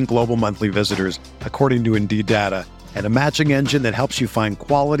 million global monthly visitors, according to Indeed data, and a matching engine that helps you find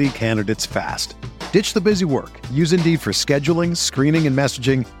quality candidates fast. Ditch the busy work. Use Indeed for scheduling, screening, and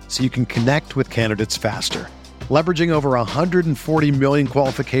messaging so you can connect with candidates faster. Leveraging over 140 million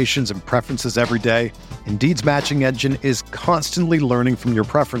qualifications and preferences every day, Indeed's matching engine is constantly learning from your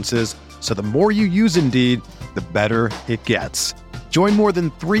preferences, so the more you use Indeed, the better it gets. Join more than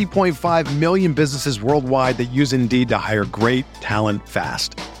 3.5 million businesses worldwide that use Indeed to hire great talent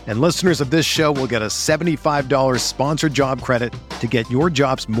fast. And listeners of this show will get a $75 sponsored job credit to get your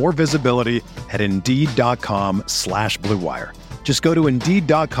jobs more visibility at Indeed.com/Blue Wire. Just go to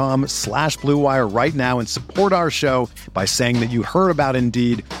Indeed.com/Blue Wire right now and support our show by saying that you heard about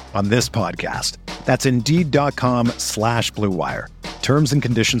Indeed on this podcast. That's Indeed.com/Blue Wire. Terms and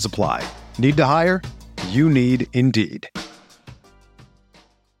conditions apply. Need to hire? You need Indeed.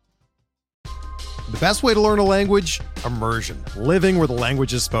 The best way to learn a language? Immersion. Living where the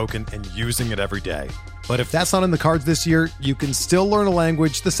language is spoken and using it every day. But if that's not in the cards this year, you can still learn a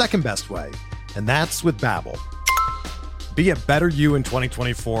language the second best way, and that's with Babbel. Be a better you in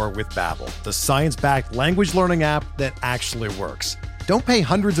 2024 with Babbel, the science-backed language learning app that actually works. Don't pay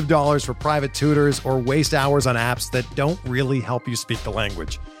hundreds of dollars for private tutors or waste hours on apps that don't really help you speak the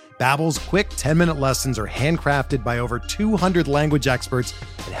language. Babbel's quick 10-minute lessons are handcrafted by over 200 language experts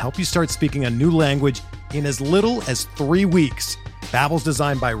and help you start speaking a new language in as little as 3 weeks. Babbel's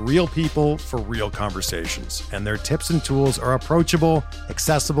designed by real people for real conversations, and their tips and tools are approachable,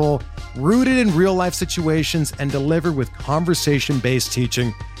 accessible, rooted in real-life situations, and delivered with conversation-based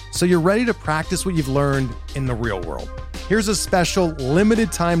teaching, so you're ready to practice what you've learned in the real world. Here's a special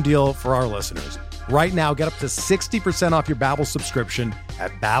limited-time deal for our listeners. Right now, get up to 60% off your Babbel subscription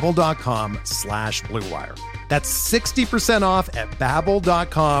at Babbel.com/Blue Wire. That's 60% off at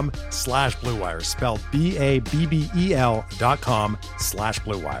Babbel.com/Blue Wire, spelled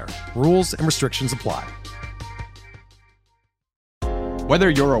BABBEL.com/Blue Wire. Rules and restrictions apply. Whether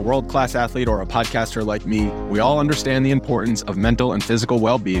you're a world-class athlete or a podcaster like me, we all understand the importance of mental and physical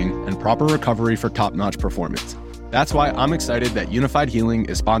well-being and proper recovery for top-notch performance. That's why I'm excited that Unified Healing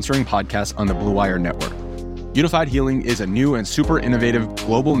is sponsoring podcasts on the Blue Wire Network. Unified Healing is a new and super innovative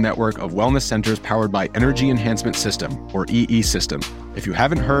global network of wellness centers powered by Energy Enhancement System, or EE System. If you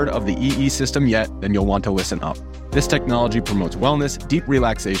haven't heard of the EE System yet, then you'll want to listen up. This technology promotes wellness, deep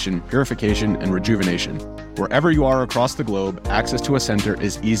relaxation, purification, and rejuvenation. Wherever you are across the globe, access to a center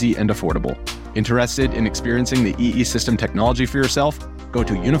is easy and affordable. Interested in experiencing the EE System technology for yourself? Go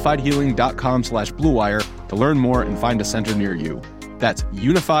to unifiedhealing.com/bluewire to learn more and find a center near you. That's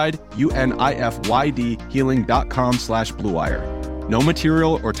unified, UNIFYD, healing.com/bluewire. No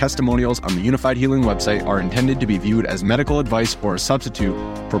material or testimonials on the Unified Healing website are intended to be viewed as medical advice or a substitute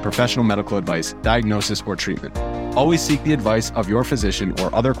for professional medical advice, diagnosis, or treatment. Always seek the advice of your physician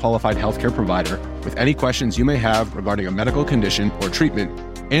or other qualified healthcare provider with any questions you may have regarding a medical condition or treatment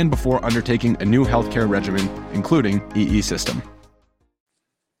and before undertaking a new healthcare regimen, including EE System.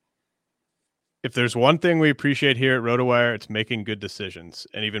 If there's one thing we appreciate here at RotoWire, it's making good decisions,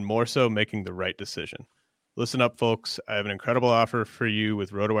 and even more so, making the right decision. Listen up, folks. I have an incredible offer for you with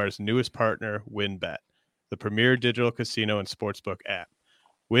RotoWire's newest partner, WynnBET, the premier digital casino and sportsbook app.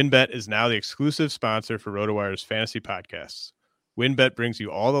 WynnBET is now the exclusive sponsor for RotoWire's fantasy podcasts. WynnBET brings you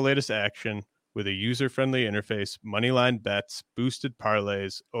all the latest action with a user-friendly interface, moneyline bets, boosted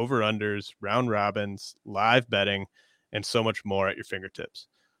parlays, over-unders, round robins, live betting, and so much more at your fingertips.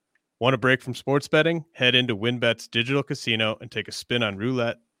 Want a break from sports betting? Head into WynnBET's digital casino and take a spin on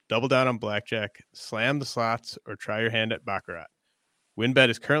roulette, double down on blackjack, slam the slots, or try your hand at baccarat. WynnBET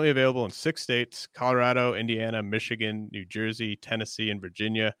is currently available in 6 states: Colorado, Indiana, Michigan, New Jersey, Tennessee, and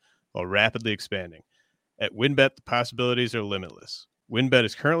Virginia, while rapidly expanding. At WynnBET, the possibilities are limitless. WynnBET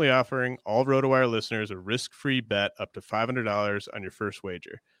is currently offering all RotoWire listeners a risk-free bet up to $500 on your first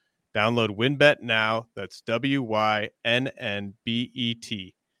wager. Download WynnBET now. That's WYNNBET.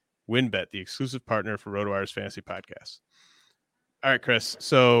 WynnBET, the exclusive partner for RotoWire's fantasy podcast. All right, Chris.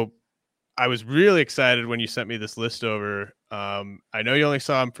 So I was really excited when you sent me this list over. I know you only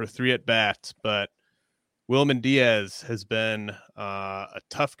saw him for 3 at-bats, but Wilman Diaz has been a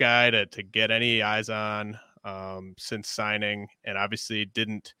tough guy to get any eyes on since signing, and obviously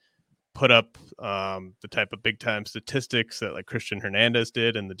didn't put up the type of big-time statistics that like Christian Hernandez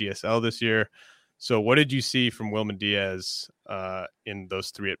did in the DSL this year. So what did you see from Wilman Diaz in those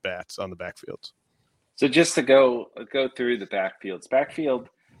 3 at-bats on the backfields? So just to go through the backfields.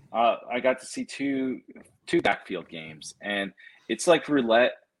 I got to see two backfield games, and it's like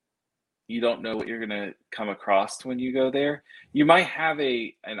roulette. You don't know what you're going to come across when you go there. You might have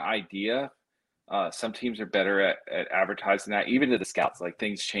an idea. Some teams are better at advertising that, even to the scouts. Like,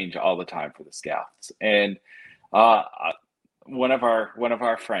 things change all the time for the scouts. And one of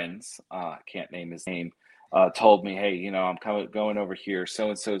our friends, can't name his name, told me, hey, I'm going over here.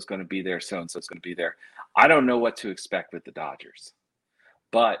 So-and-so is going to be there. So-and-so is going to be there. I don't know what to expect with the Dodgers.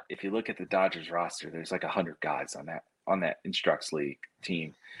 But if you look at the Dodgers roster, there's like 100 guys on that Instructs League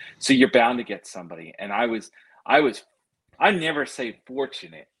team. So you're bound to get somebody. And I never say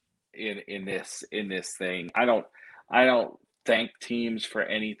fortunate in this thing. I don't thank teams for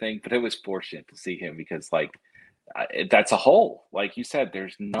anything, but it was fortunate to see him because that's a hole. Like you said,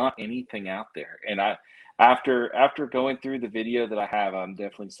 there's not anything out there. And after going through the video that I have, I'm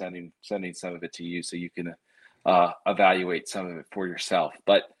definitely sending some of it to you so you can evaluate some of it for yourself.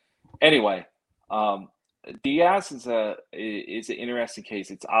 But anyway, Diaz is an interesting case.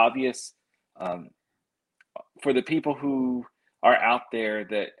 It's obvious for the people who are out there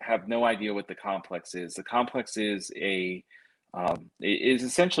that have no idea what the complex is. The complex is is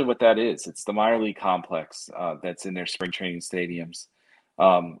essentially what that is. It's the minor league complex that's in their spring training stadiums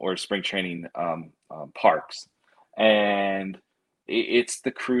or spring training parks. And it's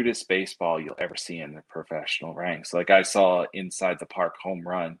the crudest baseball you'll ever see in the professional ranks. Like, I saw inside the park home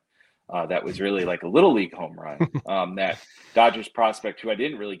run that was really like a little league home run. That Dodgers prospect, who I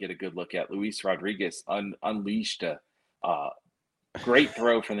didn't really get a good look at, Luis Rodriguez, unleashed a great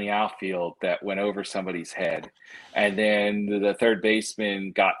throw from the outfield that went over somebody's head. And then the third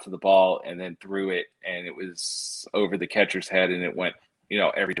baseman got to the ball and then threw it, and it was over the catcher's head, and it went,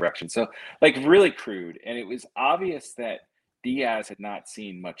 every direction. So, like, really crude. And it was obvious that Diaz had not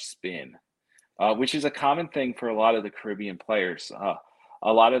seen much spin, which is a common thing for a lot of the Caribbean players.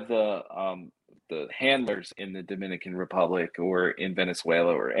 A lot of the handlers in the Dominican Republic or in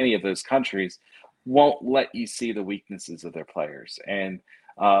Venezuela or any of those countries won't let you see the weaknesses of their players. And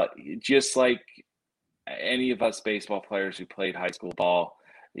just like any of us baseball players who played high school ball,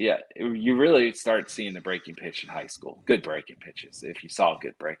 you really start seeing the breaking pitch in high school, good breaking pitches, if you saw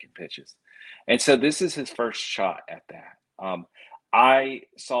good breaking pitches. And so this is his first shot at that. I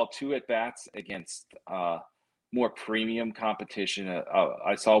saw 2 at-bats against more premium competition.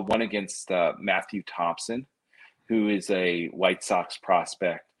 I saw one against Matthew Thompson, who is a White Sox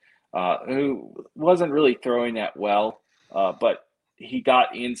prospect, who wasn't really throwing that well, but he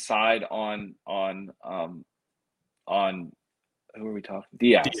got inside on who are we talking?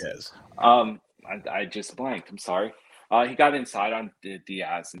 Diaz. Diaz. I just blanked. I'm sorry. He got inside on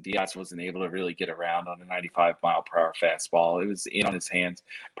Diaz, and Diaz wasn't able to really get around on a 95-mile-per-hour fastball. It was in on his hands.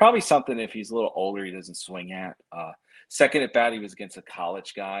 Probably something if he's a little older he doesn't swing at. Second at bat, he was against a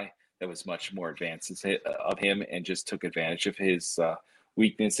college guy that was much more advanced of him and just took advantage of his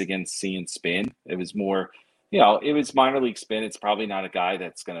weakness against seeing spin. It was more, it was minor league spin. It's probably not a guy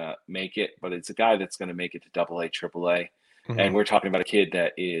that's going to make it, but it's a guy that's going to make it to AA, AAA. Mm-hmm. And we're talking about a kid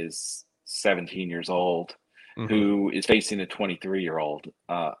that is 17 years old, mm-hmm. who is facing a 23-year-old.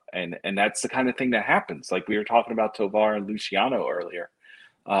 And that's the kind of thing that happens. Like we were talking about Tovar and Luciano earlier.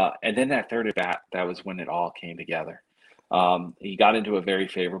 And then that third at bat, that was when it all came together. He got into a very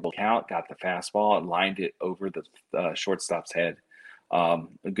favorable count, got the fastball and lined it over the shortstop's head. A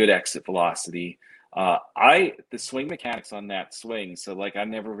good exit velocity. The swing mechanics on that swing. So like, I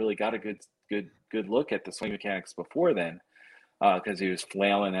never really got a good look at the swing mechanics before then, because he was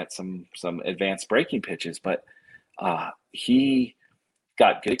flailing at some advanced breaking pitches, but he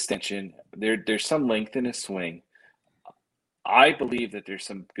got good extension. There's some length in his swing. I believe that there's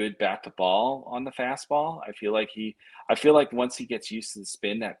some good bat to ball on the fastball. I feel like once he gets used to the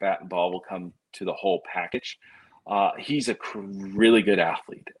spin, that bat and ball will come to the whole package. He's a really good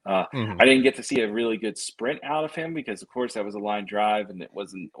athlete. Mm-hmm. I didn't get to see a really good sprint out of him because, of course, that was a line drive and it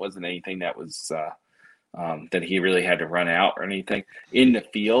wasn't anything that was that he really had to run out or anything. In the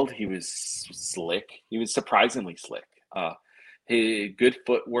field, he was slick. He was surprisingly slick. He good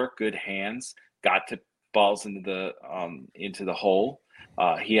footwork, good hands. Got to balls into the hole.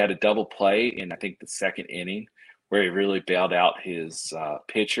 He had a double play in I think the second inning where he really bailed out his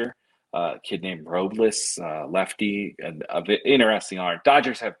pitcher. A kid named Robles, lefty, and a bit interesting arm.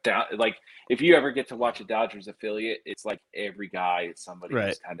 Dodgers have if you ever get to watch a Dodgers affiliate, it's like every guy is somebody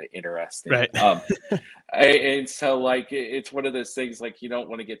who's kind of interesting. Right. And so like it's one of those things like you don't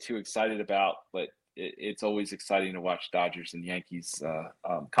want to get too excited about, but it's always exciting to watch Dodgers and Yankees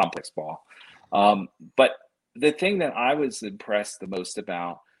complex ball. But the thing that I was impressed the most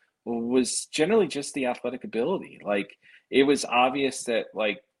about was generally just the athletic ability. Like it was obvious that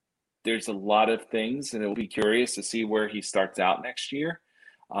like there's a lot of things, and it'll be curious to see where he starts out next year.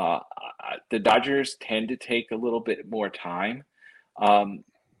 The Dodgers tend to take a little bit more time.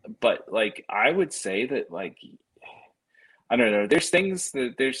 But like, I would say that like, I don't know, there's things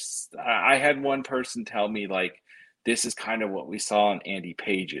that I had one person tell me like, this is kind of what we saw in Andy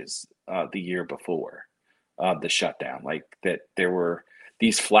Page's the year before the shutdown, like that there were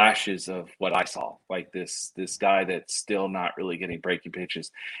these flashes of what I saw, like this guy that's still not really getting breaking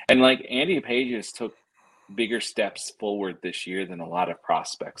pitches. And like Andy Page's took bigger steps forward this year than a lot of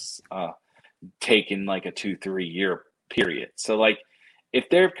prospects taken like a 2-3 year period. So like if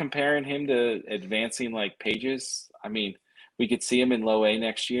they're comparing him to advancing like Page's, I mean, we could see him in low A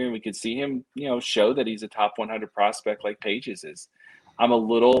next year and we could see him, show that he's a top 100 prospect like Page's is. I'm a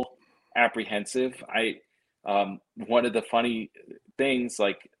little apprehensive. One of the funny things,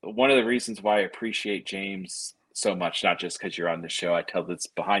 like one of the reasons why I appreciate James so much, not just because you're on the show, I tell this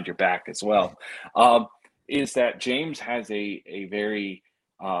behind your back as well, is that James has a very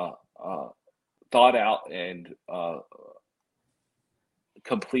thought out and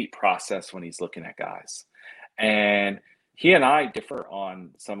complete process when he's looking at guys. And he and I differ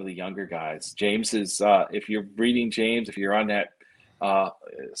on some of the younger guys. James is, if you're reading James, if you're on that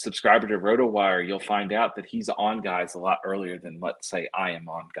subscriber to RotoWire, you'll find out that he's on guys a lot earlier than, let's say, I am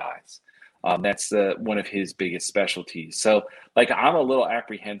on guys. That's one of his biggest specialties. So, like, I'm a little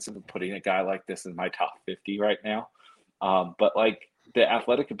apprehensive of putting a guy like this in my top 50 right now. But, like, the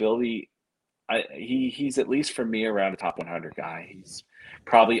athletic ability, he's at least for me around a top 100 guy. He's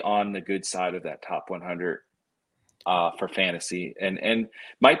probably on the good side of that top 100 for fantasy and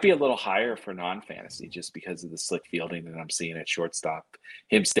might be a little higher for non-fantasy just because of the slick fielding that I'm seeing at shortstop.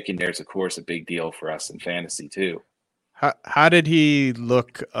 Him sticking there is, of course, a big deal for us in fantasy too. How did he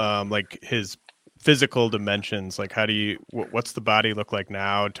look, like his physical dimensions? Like what's the body look like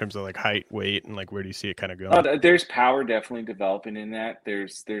now in terms of like height, weight, and like where do you see it kind of going? There's power definitely developing in that.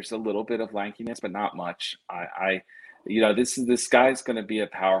 There's a little bit of lankiness, but not much. This guy's going to be a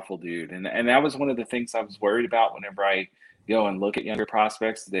powerful dude. And that was one of the things I was worried about whenever I go and look at younger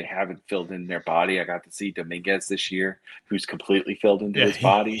prospects. They haven't filled in their body. I got to see Dominguez this year, who's completely filled into his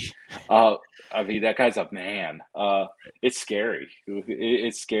body. I mean, that guy's a man. It's scary.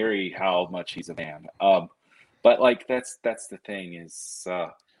 It's scary how much he's a man. But like, that's the thing is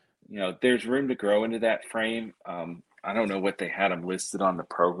there's room to grow into that frame. I don't know what they had him listed on the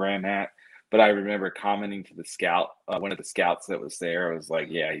program at, but I remember commenting to the scout, one of the scouts that was there. I was like,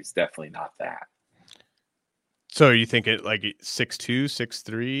 yeah, he's definitely not that. So you think it like 6'2",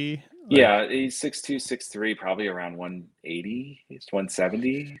 6'3"? Yeah, he's 6'2", 6'3", probably around 180. He's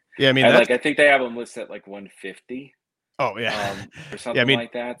 170. Yeah, I mean, I think they have him listed at like 150. Oh yeah, or something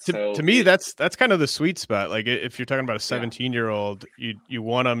like that. To me, that's kind of the sweet spot. Like if you're talking about a 17-year-old, you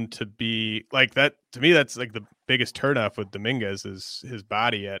want him to be like that. To me, that's like the biggest turnoff with Dominguez is his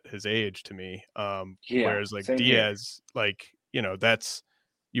body at his age. To me, whereas like Diaz, like that's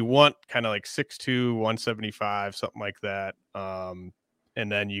you want kind of like 6'2", 175, something like that. And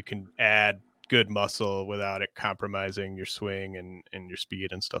then you can add good muscle without it compromising your swing and your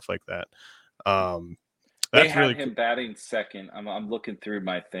speed and stuff like that. They had him batting second. I'm looking through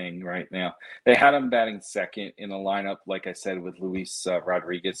my thing right now. They had him batting second in a lineup, like I said, with Luis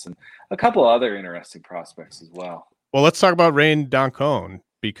Rodriguez and a couple other interesting prospects as well. Well, let's talk about Rain Dancon,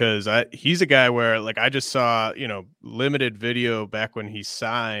 because he's a guy where like I just saw, limited video back when he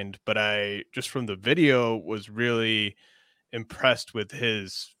signed, but I just from the video was really impressed with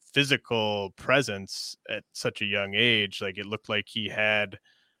his physical presence at such a young age. Like it looked like he had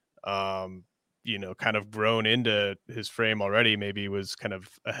kind of grown into his frame already. Maybe was kind of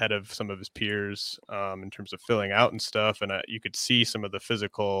ahead of some of his peers in terms of filling out and stuff. And you could see some of the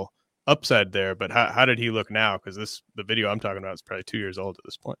physical upside there. But how did he look now? Because the video I'm talking about is probably 2 years old at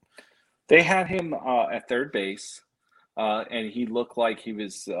this point. They had him at third base, and he looked like he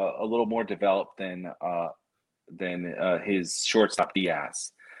was a little more developed than his shortstop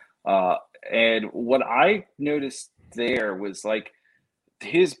Diaz. And what I noticed there was like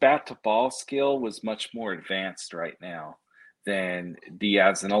his bat to ball skill was much more advanced right now than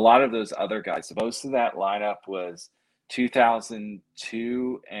Diaz and a lot of those other guys. Most of that lineup was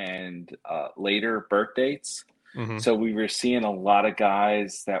 2002 and later birth dates. Mm-hmm. So we were seeing a lot of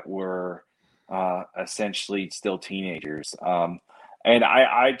guys that were essentially still teenagers. And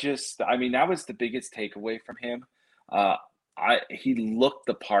that was the biggest takeaway from him. He looked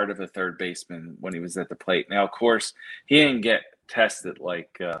the part of a third baseman when he was at the plate. Now, of course, he didn't get tested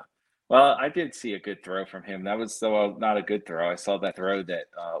like I did see a good throw from him. That was not a good throw. I saw that throw that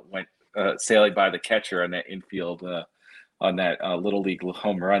went sailing by the catcher on that infield on that little league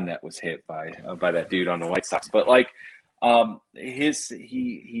home run that was hit by that dude on the White Sox. But like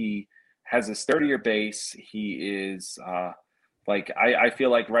he has a sturdier base. He is I feel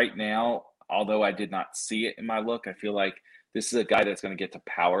like right now, although I did not see it in my look, I feel like this is a guy that's going to get to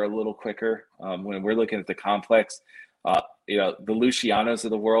power a little quicker. When we're looking at the complex, the Lucianos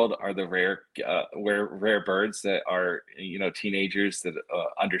of the world are the rare birds that are, teenagers that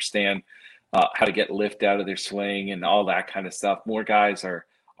understand how to get lift out of their swing and all that kind of stuff. More guys are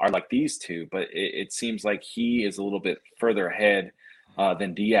like these two, but it seems like he is a little bit further ahead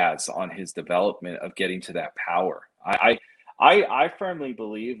than Diaz on his development of getting to that power. I firmly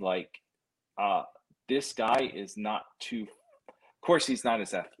believe this guy is not too. Of course, he's not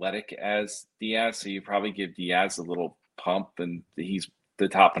as athletic as Diaz, so you probably give Diaz a little pump, and he's the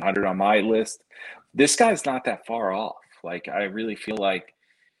top 100 on my list. This guy's not that far off. Like I really feel like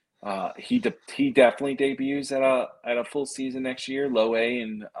he definitely debuts at a full season next year, low A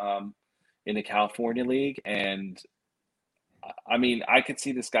in the California League, and I mean I could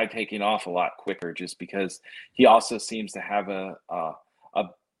see this guy taking off a lot quicker just because he also seems to have a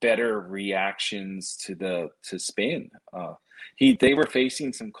better reactions to spin. They were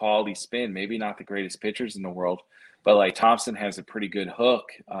facing some quality spin, maybe not the greatest pitchers in the world, but like Thompson has a pretty good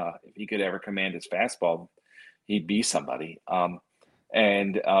hook. If he could ever command his fastball, he'd be somebody.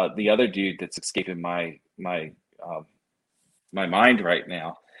 And the other dude that's escaping my mind right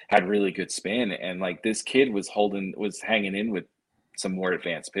now had really good spin, and like this kid was hanging in with some more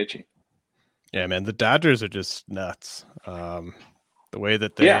advanced pitching. Yeah, man, the Dodgers are just nuts. The way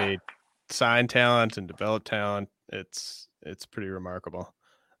that they sign talent and develop talent, it's pretty remarkable.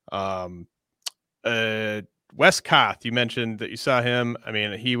 Westcott, you mentioned that you saw him. I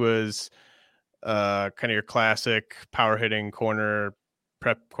mean, he was kind of your classic power hitting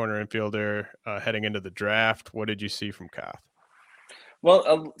prep corner infielder heading into the draft. What did you see from Koth?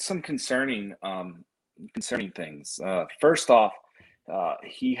 Well, some concerning things. First off,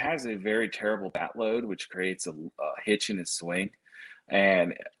 he has a very terrible bat load, which creates a hitch in his swing.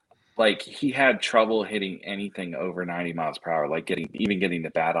 And like he had trouble hitting anything over 90 miles per hour, like getting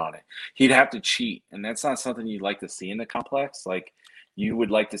the bat on it. He'd have to cheat, and that's not something you'd like to see in the complex. Like you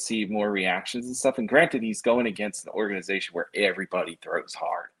would like to see more reactions and stuff. And granted, he's going against an organization where everybody throws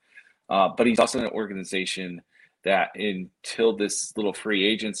hard, but he's also in an organization that until this little free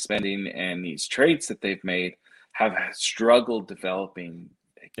agent spending and these trades that they've made have struggled developing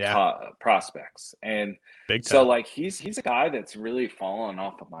prospects. And Big so time. like he's a guy that's really fallen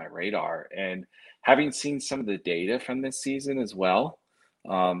off of my radar. And having seen some of the data from this season as well,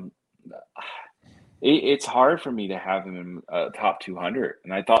 it's hard for me to have him in top 200.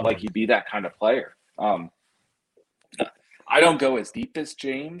 And I thought like he'd be that kind of player. I don't go as deep as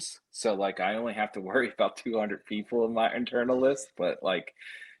James, so like I only have to worry about 200 people in my internal list. But like,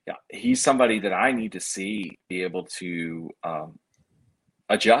 yeah, he's somebody that I need to see be able to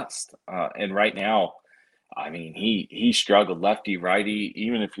adjust. And right now, I mean, he struggled lefty, righty.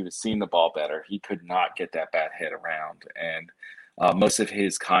 Even if he was seeing the ball better, he could not get that bat hit around. And most of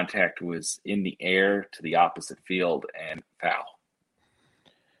his contact was in the air to the opposite field and foul.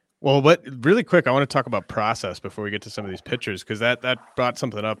 Well, but really quick, I want to talk about process before we get to some of these pitchers, because that brought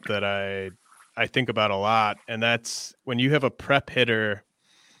something up that I think about a lot, and that's when you have a prep hitter,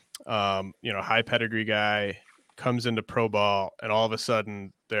 high pedigree guy comes into pro ball, and all of a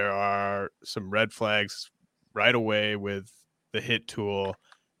sudden there are some red flags right away with the hit tool,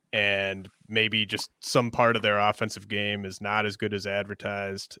 and maybe just some part of their offensive game is not as good as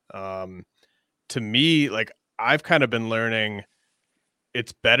advertised. To me, like I've kind of been learning,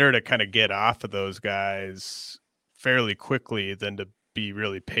 it's better to kind of get off of those guys fairly quickly than to be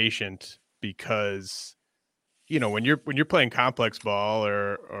really patient, because, when you're playing complex ball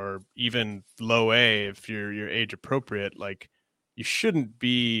or even low A, if you're age appropriate, like you shouldn't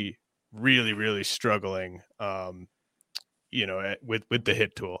be really, really struggling, with the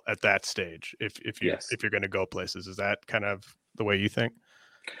hit tool at that stage. If you're going to go places, is that kind of the way you think?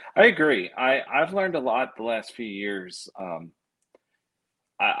 I agree. I've learned a lot the last few years.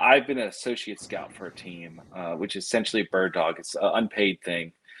 I've been an associate scout for a team, which is essentially Bird Dog. It's an unpaid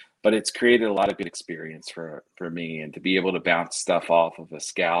thing, but it's created a lot of good experience for me, and to be able to bounce stuff off of a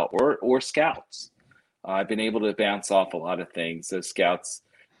scout or scouts. I've been able to bounce off a lot of things. Those scouts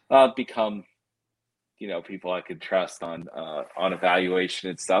become, people I could trust on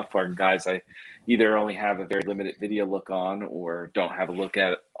evaluation and stuff, or guys I either only have a very limited video look on or don't have a look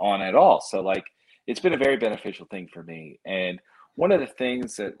on at all. So like, it's been a very beneficial thing for me. And one of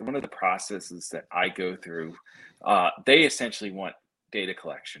the processes that I go through, they essentially want data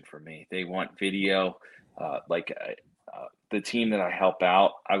collection from me. They want video. The team that I help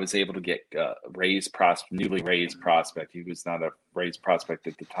out, I was able to get newly raised prospect. He was not a raised prospect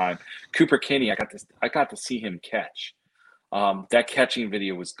at the time. Cooper Kinney, I got to see him catch. That catching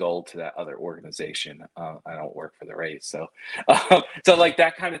video was gold to that other organization. I don't work for the Rays, so like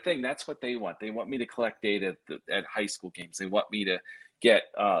that kind of thing. That's what they want. They want me to collect data at high school games. They want me to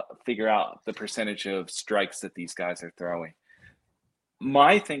figure out the percentage of strikes that these guys are throwing.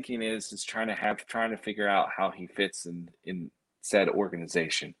 My thinking is trying to figure out how he fits in said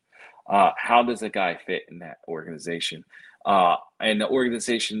organization. How does a guy fit in that organization? And the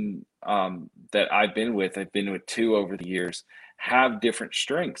organization that I've been with two over the years, have different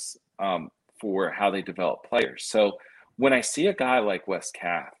strengths for how they develop players. So when I see a guy like Wes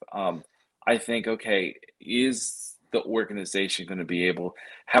Kath, I think, okay, is the organization going to be able?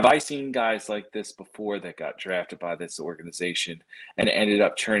 Have I seen guys like this before that got drafted by this organization and ended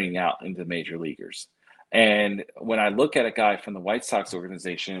up turning out into major leaguers? And when I look at a guy from the White Sox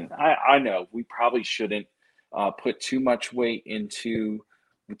organization, I know we probably shouldn't put too much weight into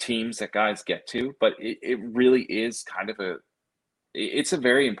the teams that guys get to, but it really is kind of it's a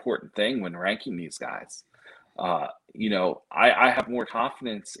very important thing when ranking these guys. I have more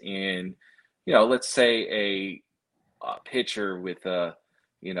confidence in, let's say a pitcher with a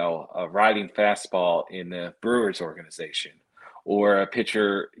riding fastball in the Brewers organization, or a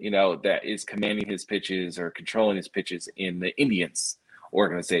pitcher, that is commanding his pitches or controlling his pitches in the Indians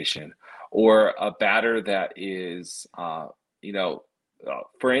organization, or a batter that is,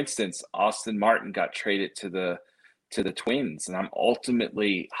 for instance, Austin Martin got traded to the Twins, and I'm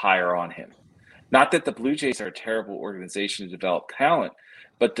ultimately higher on him. Not that the Blue Jays are a terrible organization to develop talent,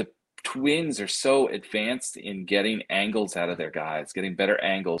 but the Twins are so advanced in getting angles out of their guys, getting better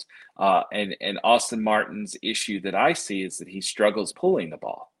angles. And Austin Martin's issue that I see is that he struggles pulling the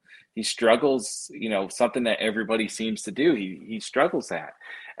ball. He struggles, something that everybody seems to do. He struggles at.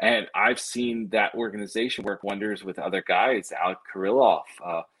 And I've seen that organization work wonders with other guys, Alec Kirilloff,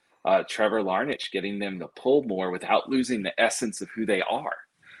 Trevor Larnach, getting them to pull more without losing the essence of who they are.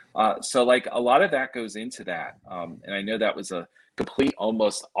 So like a lot of that goes into that. And I know that was a complete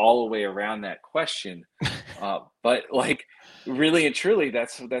almost all the way around that question. But like really and truly,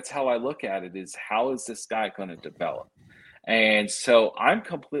 that's how I look at it, is how is this guy going to develop? And so I'm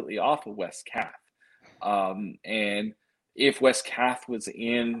completely off of Wes Kath. And if Wes Kath was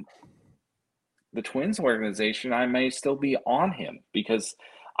in the Twins organization, I may still be on him because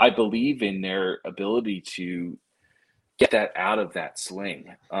I believe in their ability to get that out of that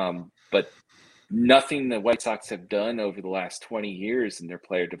swing. But nothing the White Sox have done over the last 20 years in their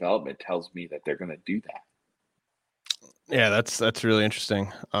player development tells me that they're going to do that. Yeah, that's really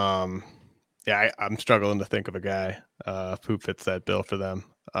interesting. Yeah, I'm struggling to think of a guy who fits that bill for them.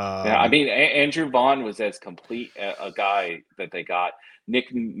 Yeah, I mean, Andrew Vaughn was as complete a guy that they got.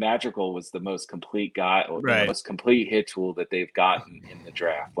 Nick Madrigal was the most complete guy, or Right. the most complete hit tool that they've gotten in the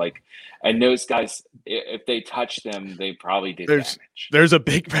draft. Like, and those guys, if they touch them, they probably did damage. There's a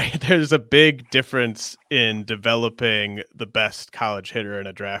big difference in developing the best college hitter in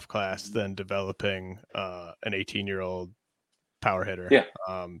a draft class than developing an 18-year-old power hitter. Yeah.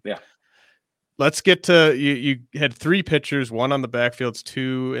 Yeah. Let's get to you had 3 pitchers, 1 on the backfields,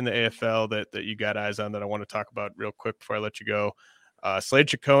 2 in the AFL that you got eyes on that I want to talk about real quick before I let you go. Slade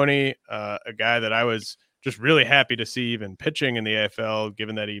Ciccone, a guy that I was just really happy to see even pitching in the AFL,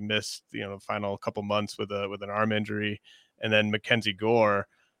 given that he missed the final couple months with an arm injury, and then Mackenzie Gore,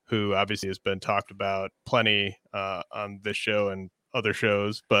 who obviously has been talked about plenty on this show and other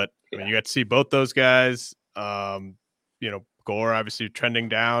shows. But I mean, you got to see both those guys. Gore obviously trending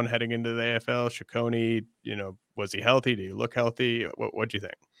down heading into the AFL. Ciccone, was he healthy? Do you look healthy? What do you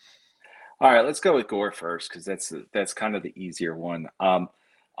think? All right, let's go with Gore first because that's kind of the easier one.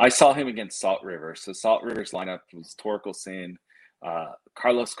 I saw him against Salt River. So Salt River's lineup was Torkelson,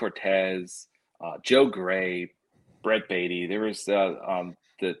 Carlos Cortez, Joe Gray, Brett Beatty. There was the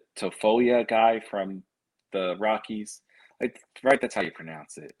Tofoya guy from the Rockies. Right, that's how you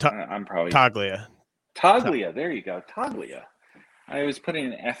pronounce it. I'm probably Toglia. Toglia, there you go. Toglia. I was putting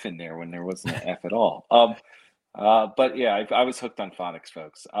an F in there when there wasn't an F at all. But yeah, I was hooked on phonics,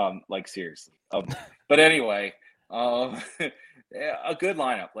 folks. Like seriously. But anyway, a good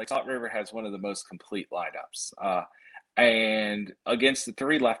lineup. Like Salt River has one of the most complete lineups. And against the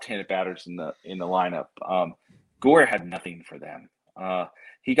 3 left-handed batters in the lineup, Gore had nothing for them.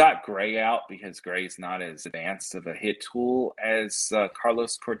 He got Gray out because Gray's not as advanced of a hit tool as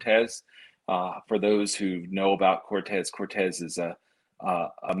Carlos Cortez. For those who know about Cortez, Cortez is a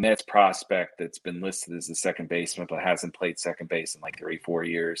Mets prospect that's been listed as a second baseman, but hasn't played second base in like 3-4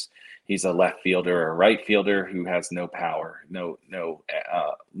 years. He's a left fielder or right fielder who has no power, no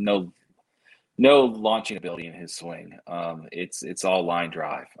launching ability in his swing. It's all line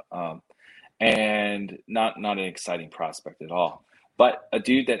drive, and not an exciting prospect at all. But a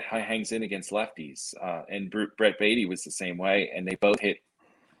dude that hangs in against lefties, and Brett Beatty was the same way, and they both hit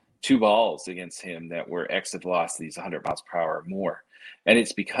 2 balls against him that were exit velocities 100 miles per hour or more. And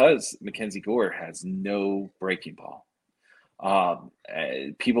it's because Mackenzie Gore has no breaking ball.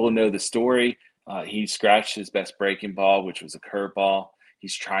 People know the story. He scratched his best breaking ball, which was a curveball.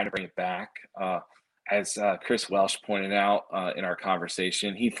 He's trying to bring it back. As Chris Welsh pointed out in our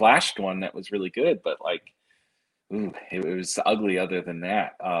conversation, he flashed one that was really good, but it was ugly other than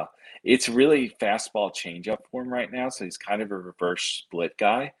that. It's really fastball changeup for him right now, so he's kind of a reverse split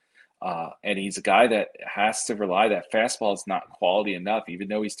guy. And he's a guy that has to rely that fastball is not quality enough, even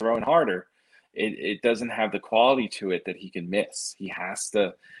though he's throwing harder. It doesn't have the quality to it that he can miss. He has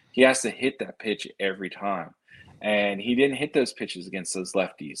to hit that pitch every time. And he didn't hit those pitches against those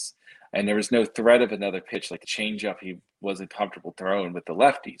lefties. And there was no threat of another pitch like the changeup he wasn't comfortable throwing with the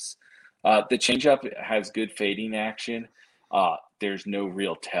lefties. The changeup has good fading action. There's no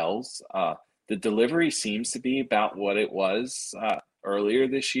real tells. The delivery seems to be about what it was earlier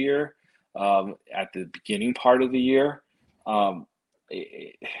this year, at the beginning part of the year.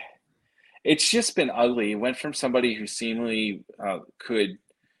 It's just been ugly. It went from somebody who seemingly could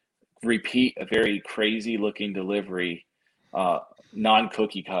repeat a very crazy looking delivery,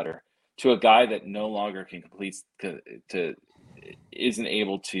 non-cookie cutter, to a guy that no longer can isn't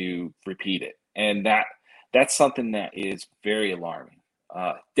able to repeat it. And that's something that is very alarming.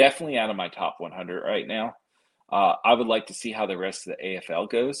 Definitely out of my top 100 right now. I would like to see how the rest of the AFL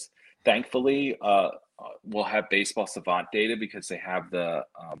goes. Thankfully, we'll have Baseball Savant data because they have the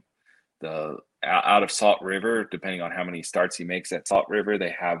out of Salt River, depending on how many starts he makes at Salt River,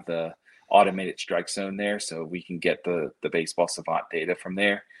 they have the automated strike zone there, so we can get the Baseball Savant data from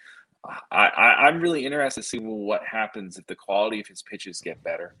there. I'm really interested to see what happens if the quality of his pitches get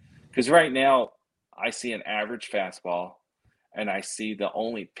better. Because right now, I see an average fastball, and I see the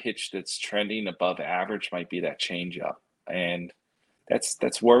only pitch that's trending above average might be that changeup, and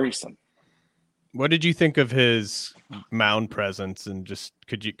that's worrisome. What did you think of his mound presence, and just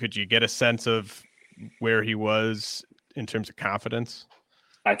could you get a sense of where he was in terms of confidence?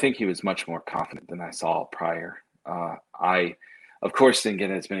 I think he was much more confident than I saw prior. I, of course, didn't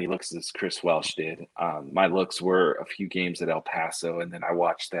get as many looks as Chris Welsh did. My looks were a few games at El Paso, and then I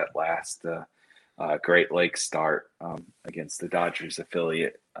watched that last Great Lakes start against the Dodgers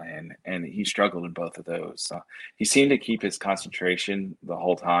affiliate, and he struggled in both of those. He seemed to keep his concentration the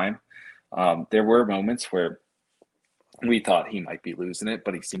whole time. There were moments where we thought he might be losing it,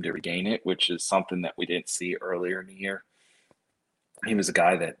 but he seemed to regain it, which is something that we didn't see earlier in the year. He was a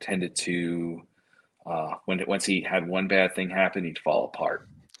guy that tended to, once he had one bad thing happen, he'd fall apart.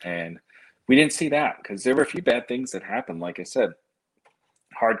 And we didn't see that because there were a few bad things that happened. Like I said,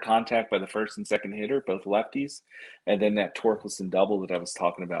 hard contact by the first and second hitter, both lefties, and then that Torkelson double that I was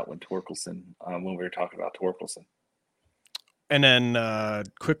talking about when we were talking about Torkelson. And then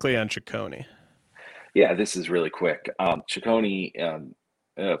quickly on Ciccone. Yeah, this is really quick. Ciccone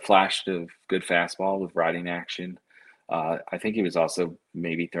flashed a good fastball with riding action. I think he was also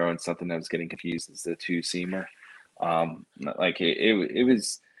maybe throwing something that was getting confused as the two-seamer.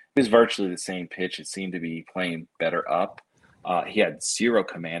 It was virtually the same pitch. It seemed to be playing better up. He had zero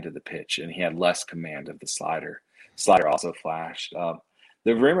command of the pitch, and he had less command of the slider. Slider also flashed.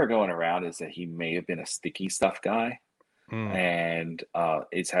 The rumor going around is that he may have been a sticky stuff guy, and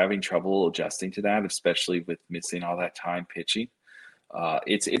is having trouble adjusting to that, especially with missing all that time pitching.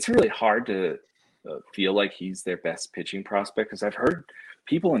 It's really hard to feel like he's their best pitching prospect because I've heard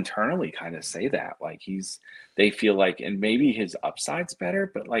people internally kind of say that, like they feel like, and maybe his upside's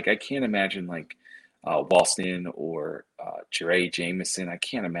better, but like I can't imagine like Walston or Jere Jameson. I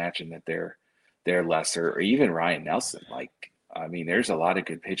can't imagine that they're lesser, or even Ryan Nelson. Like, I mean, there's a lot of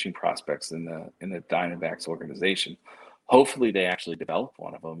good pitching prospects in the Diamondbacks organization. Hopefully, they actually develop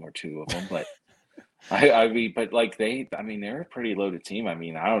one of them or two of them. But I mean, but like they're a pretty loaded team. I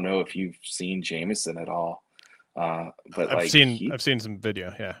mean, I don't know if you've seen Jameson at all, but I've seen some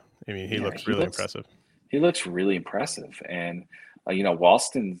video. Yeah, I mean, he looks really impressive. He looks really impressive, and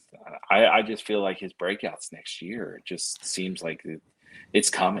Walston. I just feel like his breakouts next year. It just seems like it's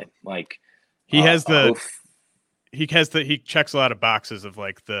coming. Like he checks a lot of boxes of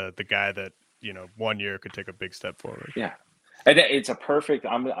like the guy that 1 year could take a big step forward. Yeah. And it's a perfect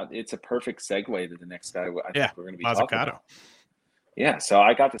segue to the next guy I think we're going to be talking about. Yeah, so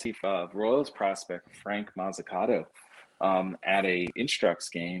I got to see Royals prospect Frank Mazzucato at a Instructs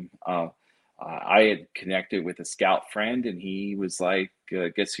game. I had connected with a scout friend, and he was like,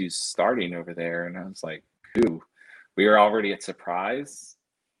 guess who's starting over there? And I was like, who? We were already at Surprise.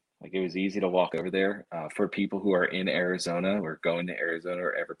 Like, it was easy to walk over there. For people who are in Arizona or going to Arizona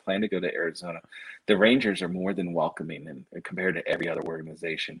or ever plan to go to Arizona, the Rangers are more than welcoming and compared to every other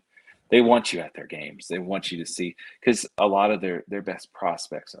organization. They want you at their games. They want you to see, because a lot of their best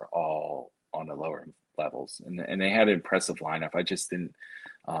prospects are all on the lower levels. And they had an impressive lineup. I just didn't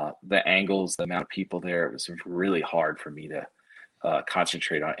the angles, the amount of people there, it was really hard for me to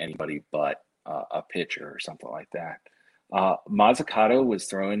concentrate on anybody but a pitcher or something like that. Mazzucato was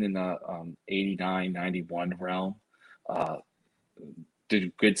throwing in the 89, 91 realm.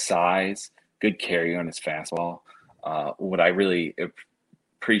 Did good size, good carry on his fastball. What I really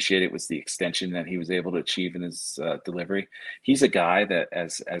appreciated was the extension that he was able to achieve in his delivery. He's a guy that,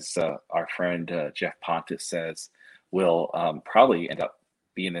 as our friend Jeff Pontus says, will probably end up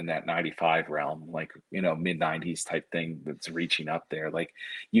being in that 95 realm, like, mid 90s type thing that's reaching up there. Like,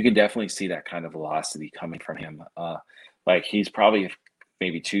 you can definitely see that kind of velocity coming from him. Like, he's probably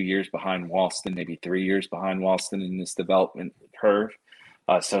maybe 2 years behind Walston, maybe 3 years behind Walston in this development curve.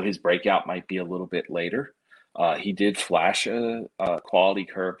 So his breakout might be a little bit later. He did flash a quality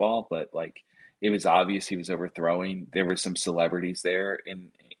curveball, but like, it was obvious he was overthrowing. There were some celebrities there in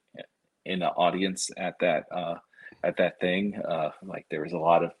the audience at that thing. Like, there was a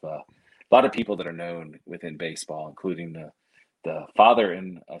lot of people that are known within baseball, including the father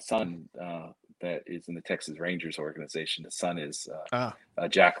and son that is in the Texas Rangers organization. The son is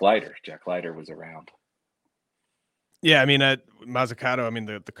Jack Leiter. Jack Leiter was around. Yeah, I mean, at Mazzucato, I mean,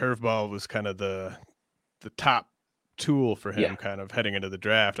 the curveball was kind of the top tool for him, kind of heading into the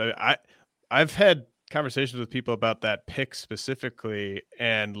draft. I've had conversations with people about that pick specifically,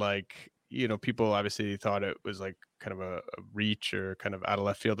 and like, people obviously thought it was like kind of a reach or kind of out of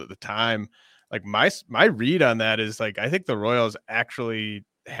left field at the time. Like, my read on that is like, I think the Royals actually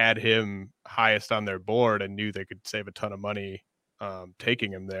had him highest on their board and knew they could save a ton of money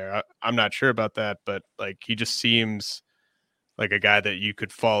taking him there. I'm not sure about that, but like, he just seems like a guy that you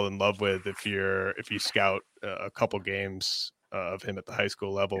could fall in love with if you scout a couple games of him at the high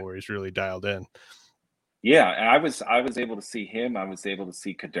school level where he's really dialed in. Yeah, and I was able to see him. I was able to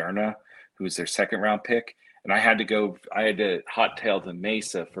see Caderna, who was their second round pick, and I had to hottail to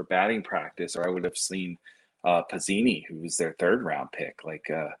Mesa for batting practice, or I would have seen Pizzini, who was their 3rd round pick. Like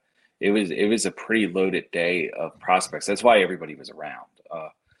it was a pretty loaded day of prospects. That's why everybody was around.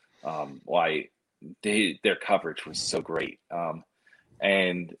 Why their coverage was so great.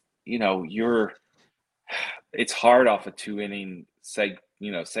 And it's hard off a 2-inning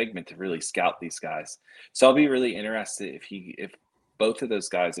segment to really scout these guys. So I'll be really interested if both of those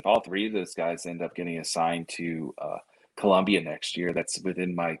guys, if all 3 of those guys end up getting assigned to Columbia next year. That's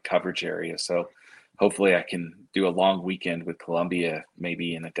within my coverage area. So hopefully I can do a long weekend with Columbia,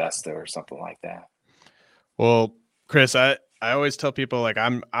 maybe in Augusta or something like that. Well, Chris, I always tell people, like, I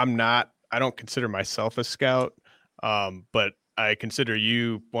don't consider myself a scout, but I consider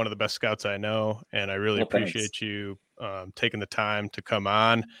you one of the best scouts I know, and I really appreciate you taking the time to come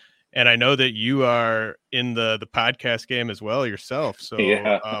on. And I know that you are in the podcast game as well yourself. So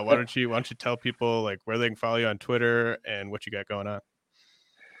yeah. Why don't you tell people, like, where they can follow you on Twitter and what you got going on?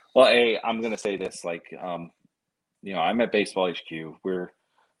 Well, I'm going to say this, like, I'm at Baseball HQ.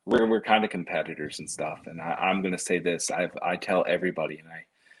 We're kind of competitors and stuff. And I'm going to say this. I tell everybody, and I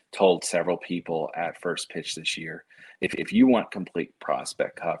told several people at First Pitch this year, if you want complete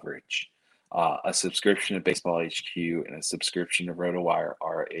prospect coverage, a subscription to Baseball HQ and a subscription to RotoWire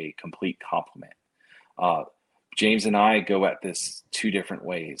are a complete complement. James and I go at this 2 different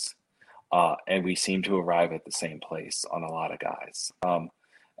ways, and we seem to arrive at the same place on a lot of guys.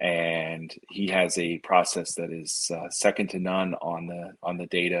 And he has a process that is second to none on the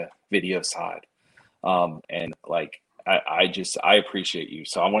data video side. And like, I appreciate you.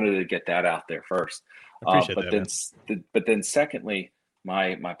 So I wanted to get that out there first. But then secondly,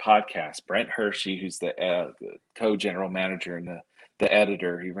 my podcast, Brent Hershey, who's the co-general manager and the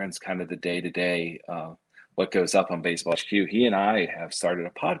editor, he runs kind of the day-to-day, what goes up on Baseball HQ. He and I have started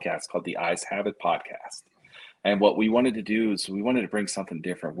a podcast called the Eyes Have It Podcast. And what we wanted to do is we wanted to bring something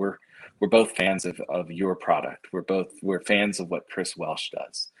different. We're both fans of your product. We're fans of what Chris Welsh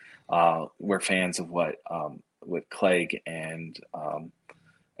does. We're fans of what Clegg and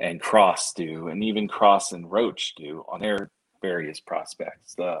Cross do, and even Cross and Roach do on their various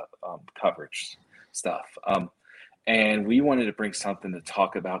prospects, the coverage stuff. And we wanted to bring something to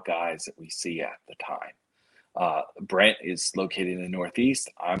talk about guys that we see at the time. Brent is located in the Northeast.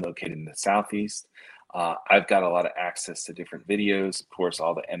 I'm located in the Southeast. I've got a lot of access to different videos, of course,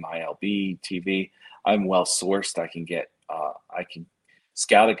 all the MILB TV. I'm well sourced. I can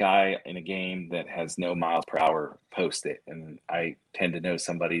scout a guy in a game that has no miles per hour, post it, and I tend to know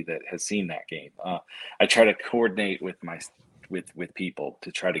somebody that has seen that game. I try to coordinate with people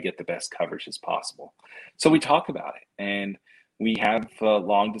to try to get the best coverage as possible. So we talk about it, and we have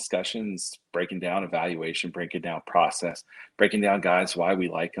long discussions, breaking down evaluation, breaking down process, breaking down guys, why we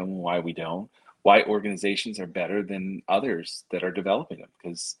like them, why we don't, why organizations are better than others that are developing them.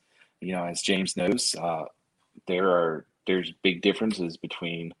 Because, as James knows, there's big differences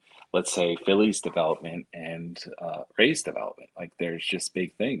between, let's say, Phillies development and Rays development. Like, there's just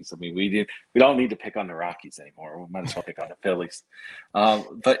big things. I mean, we don't need to pick on the Rockies anymore. We might as well pick on the Phillies.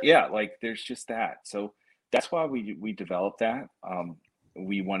 But yeah, like, there's just that. So that's why we developed that.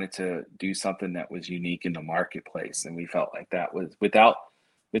 We wanted to do something that was unique in the marketplace, and we felt like that was without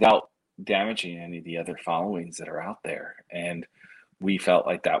damaging any of the other followings that are out there. And we felt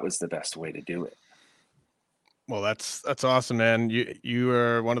like that was the best way to do it. Well, that's awesome, man. You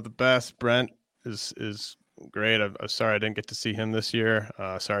are one of the best. Brent is great. I'm sorry I didn't get to see him this year.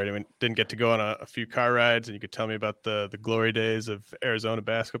 Sorry I didn't get to go on a few car rides, and you could tell me about the glory days of Arizona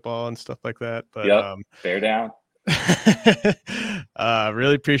basketball and stuff like that. But yep, bear down.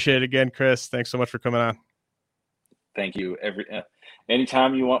 Really appreciate it again, Chris. Thanks so much for coming on. Thank you.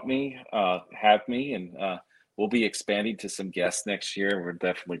 Anytime you want me, have me, and we'll be expanding to some guests next year. We're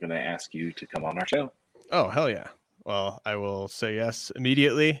definitely going to ask you to come on our show. Oh, hell yeah. Well, I will say yes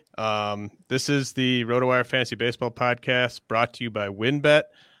immediately. This is the RotoWire Fantasy Baseball Podcast, brought to you by WynnBET.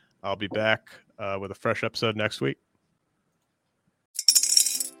 I'll be back with a fresh episode next week.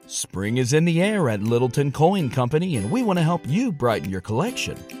 Spring is in the air at Littleton Coin Company, and we want to help you brighten your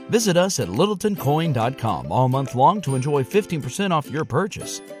collection. Visit us at littletoncoin.com all month long to enjoy 15% off your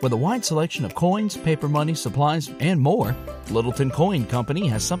purchase. With a wide selection of coins, paper money, supplies, and more, Littleton Coin Company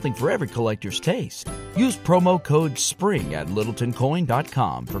has something for every collector's taste. Use promo code SPRING at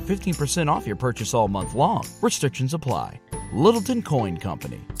littletoncoin.com for 15% off your purchase all month long. Restrictions apply. Littleton Coin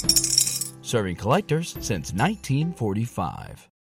Company. Serving collectors since 1945.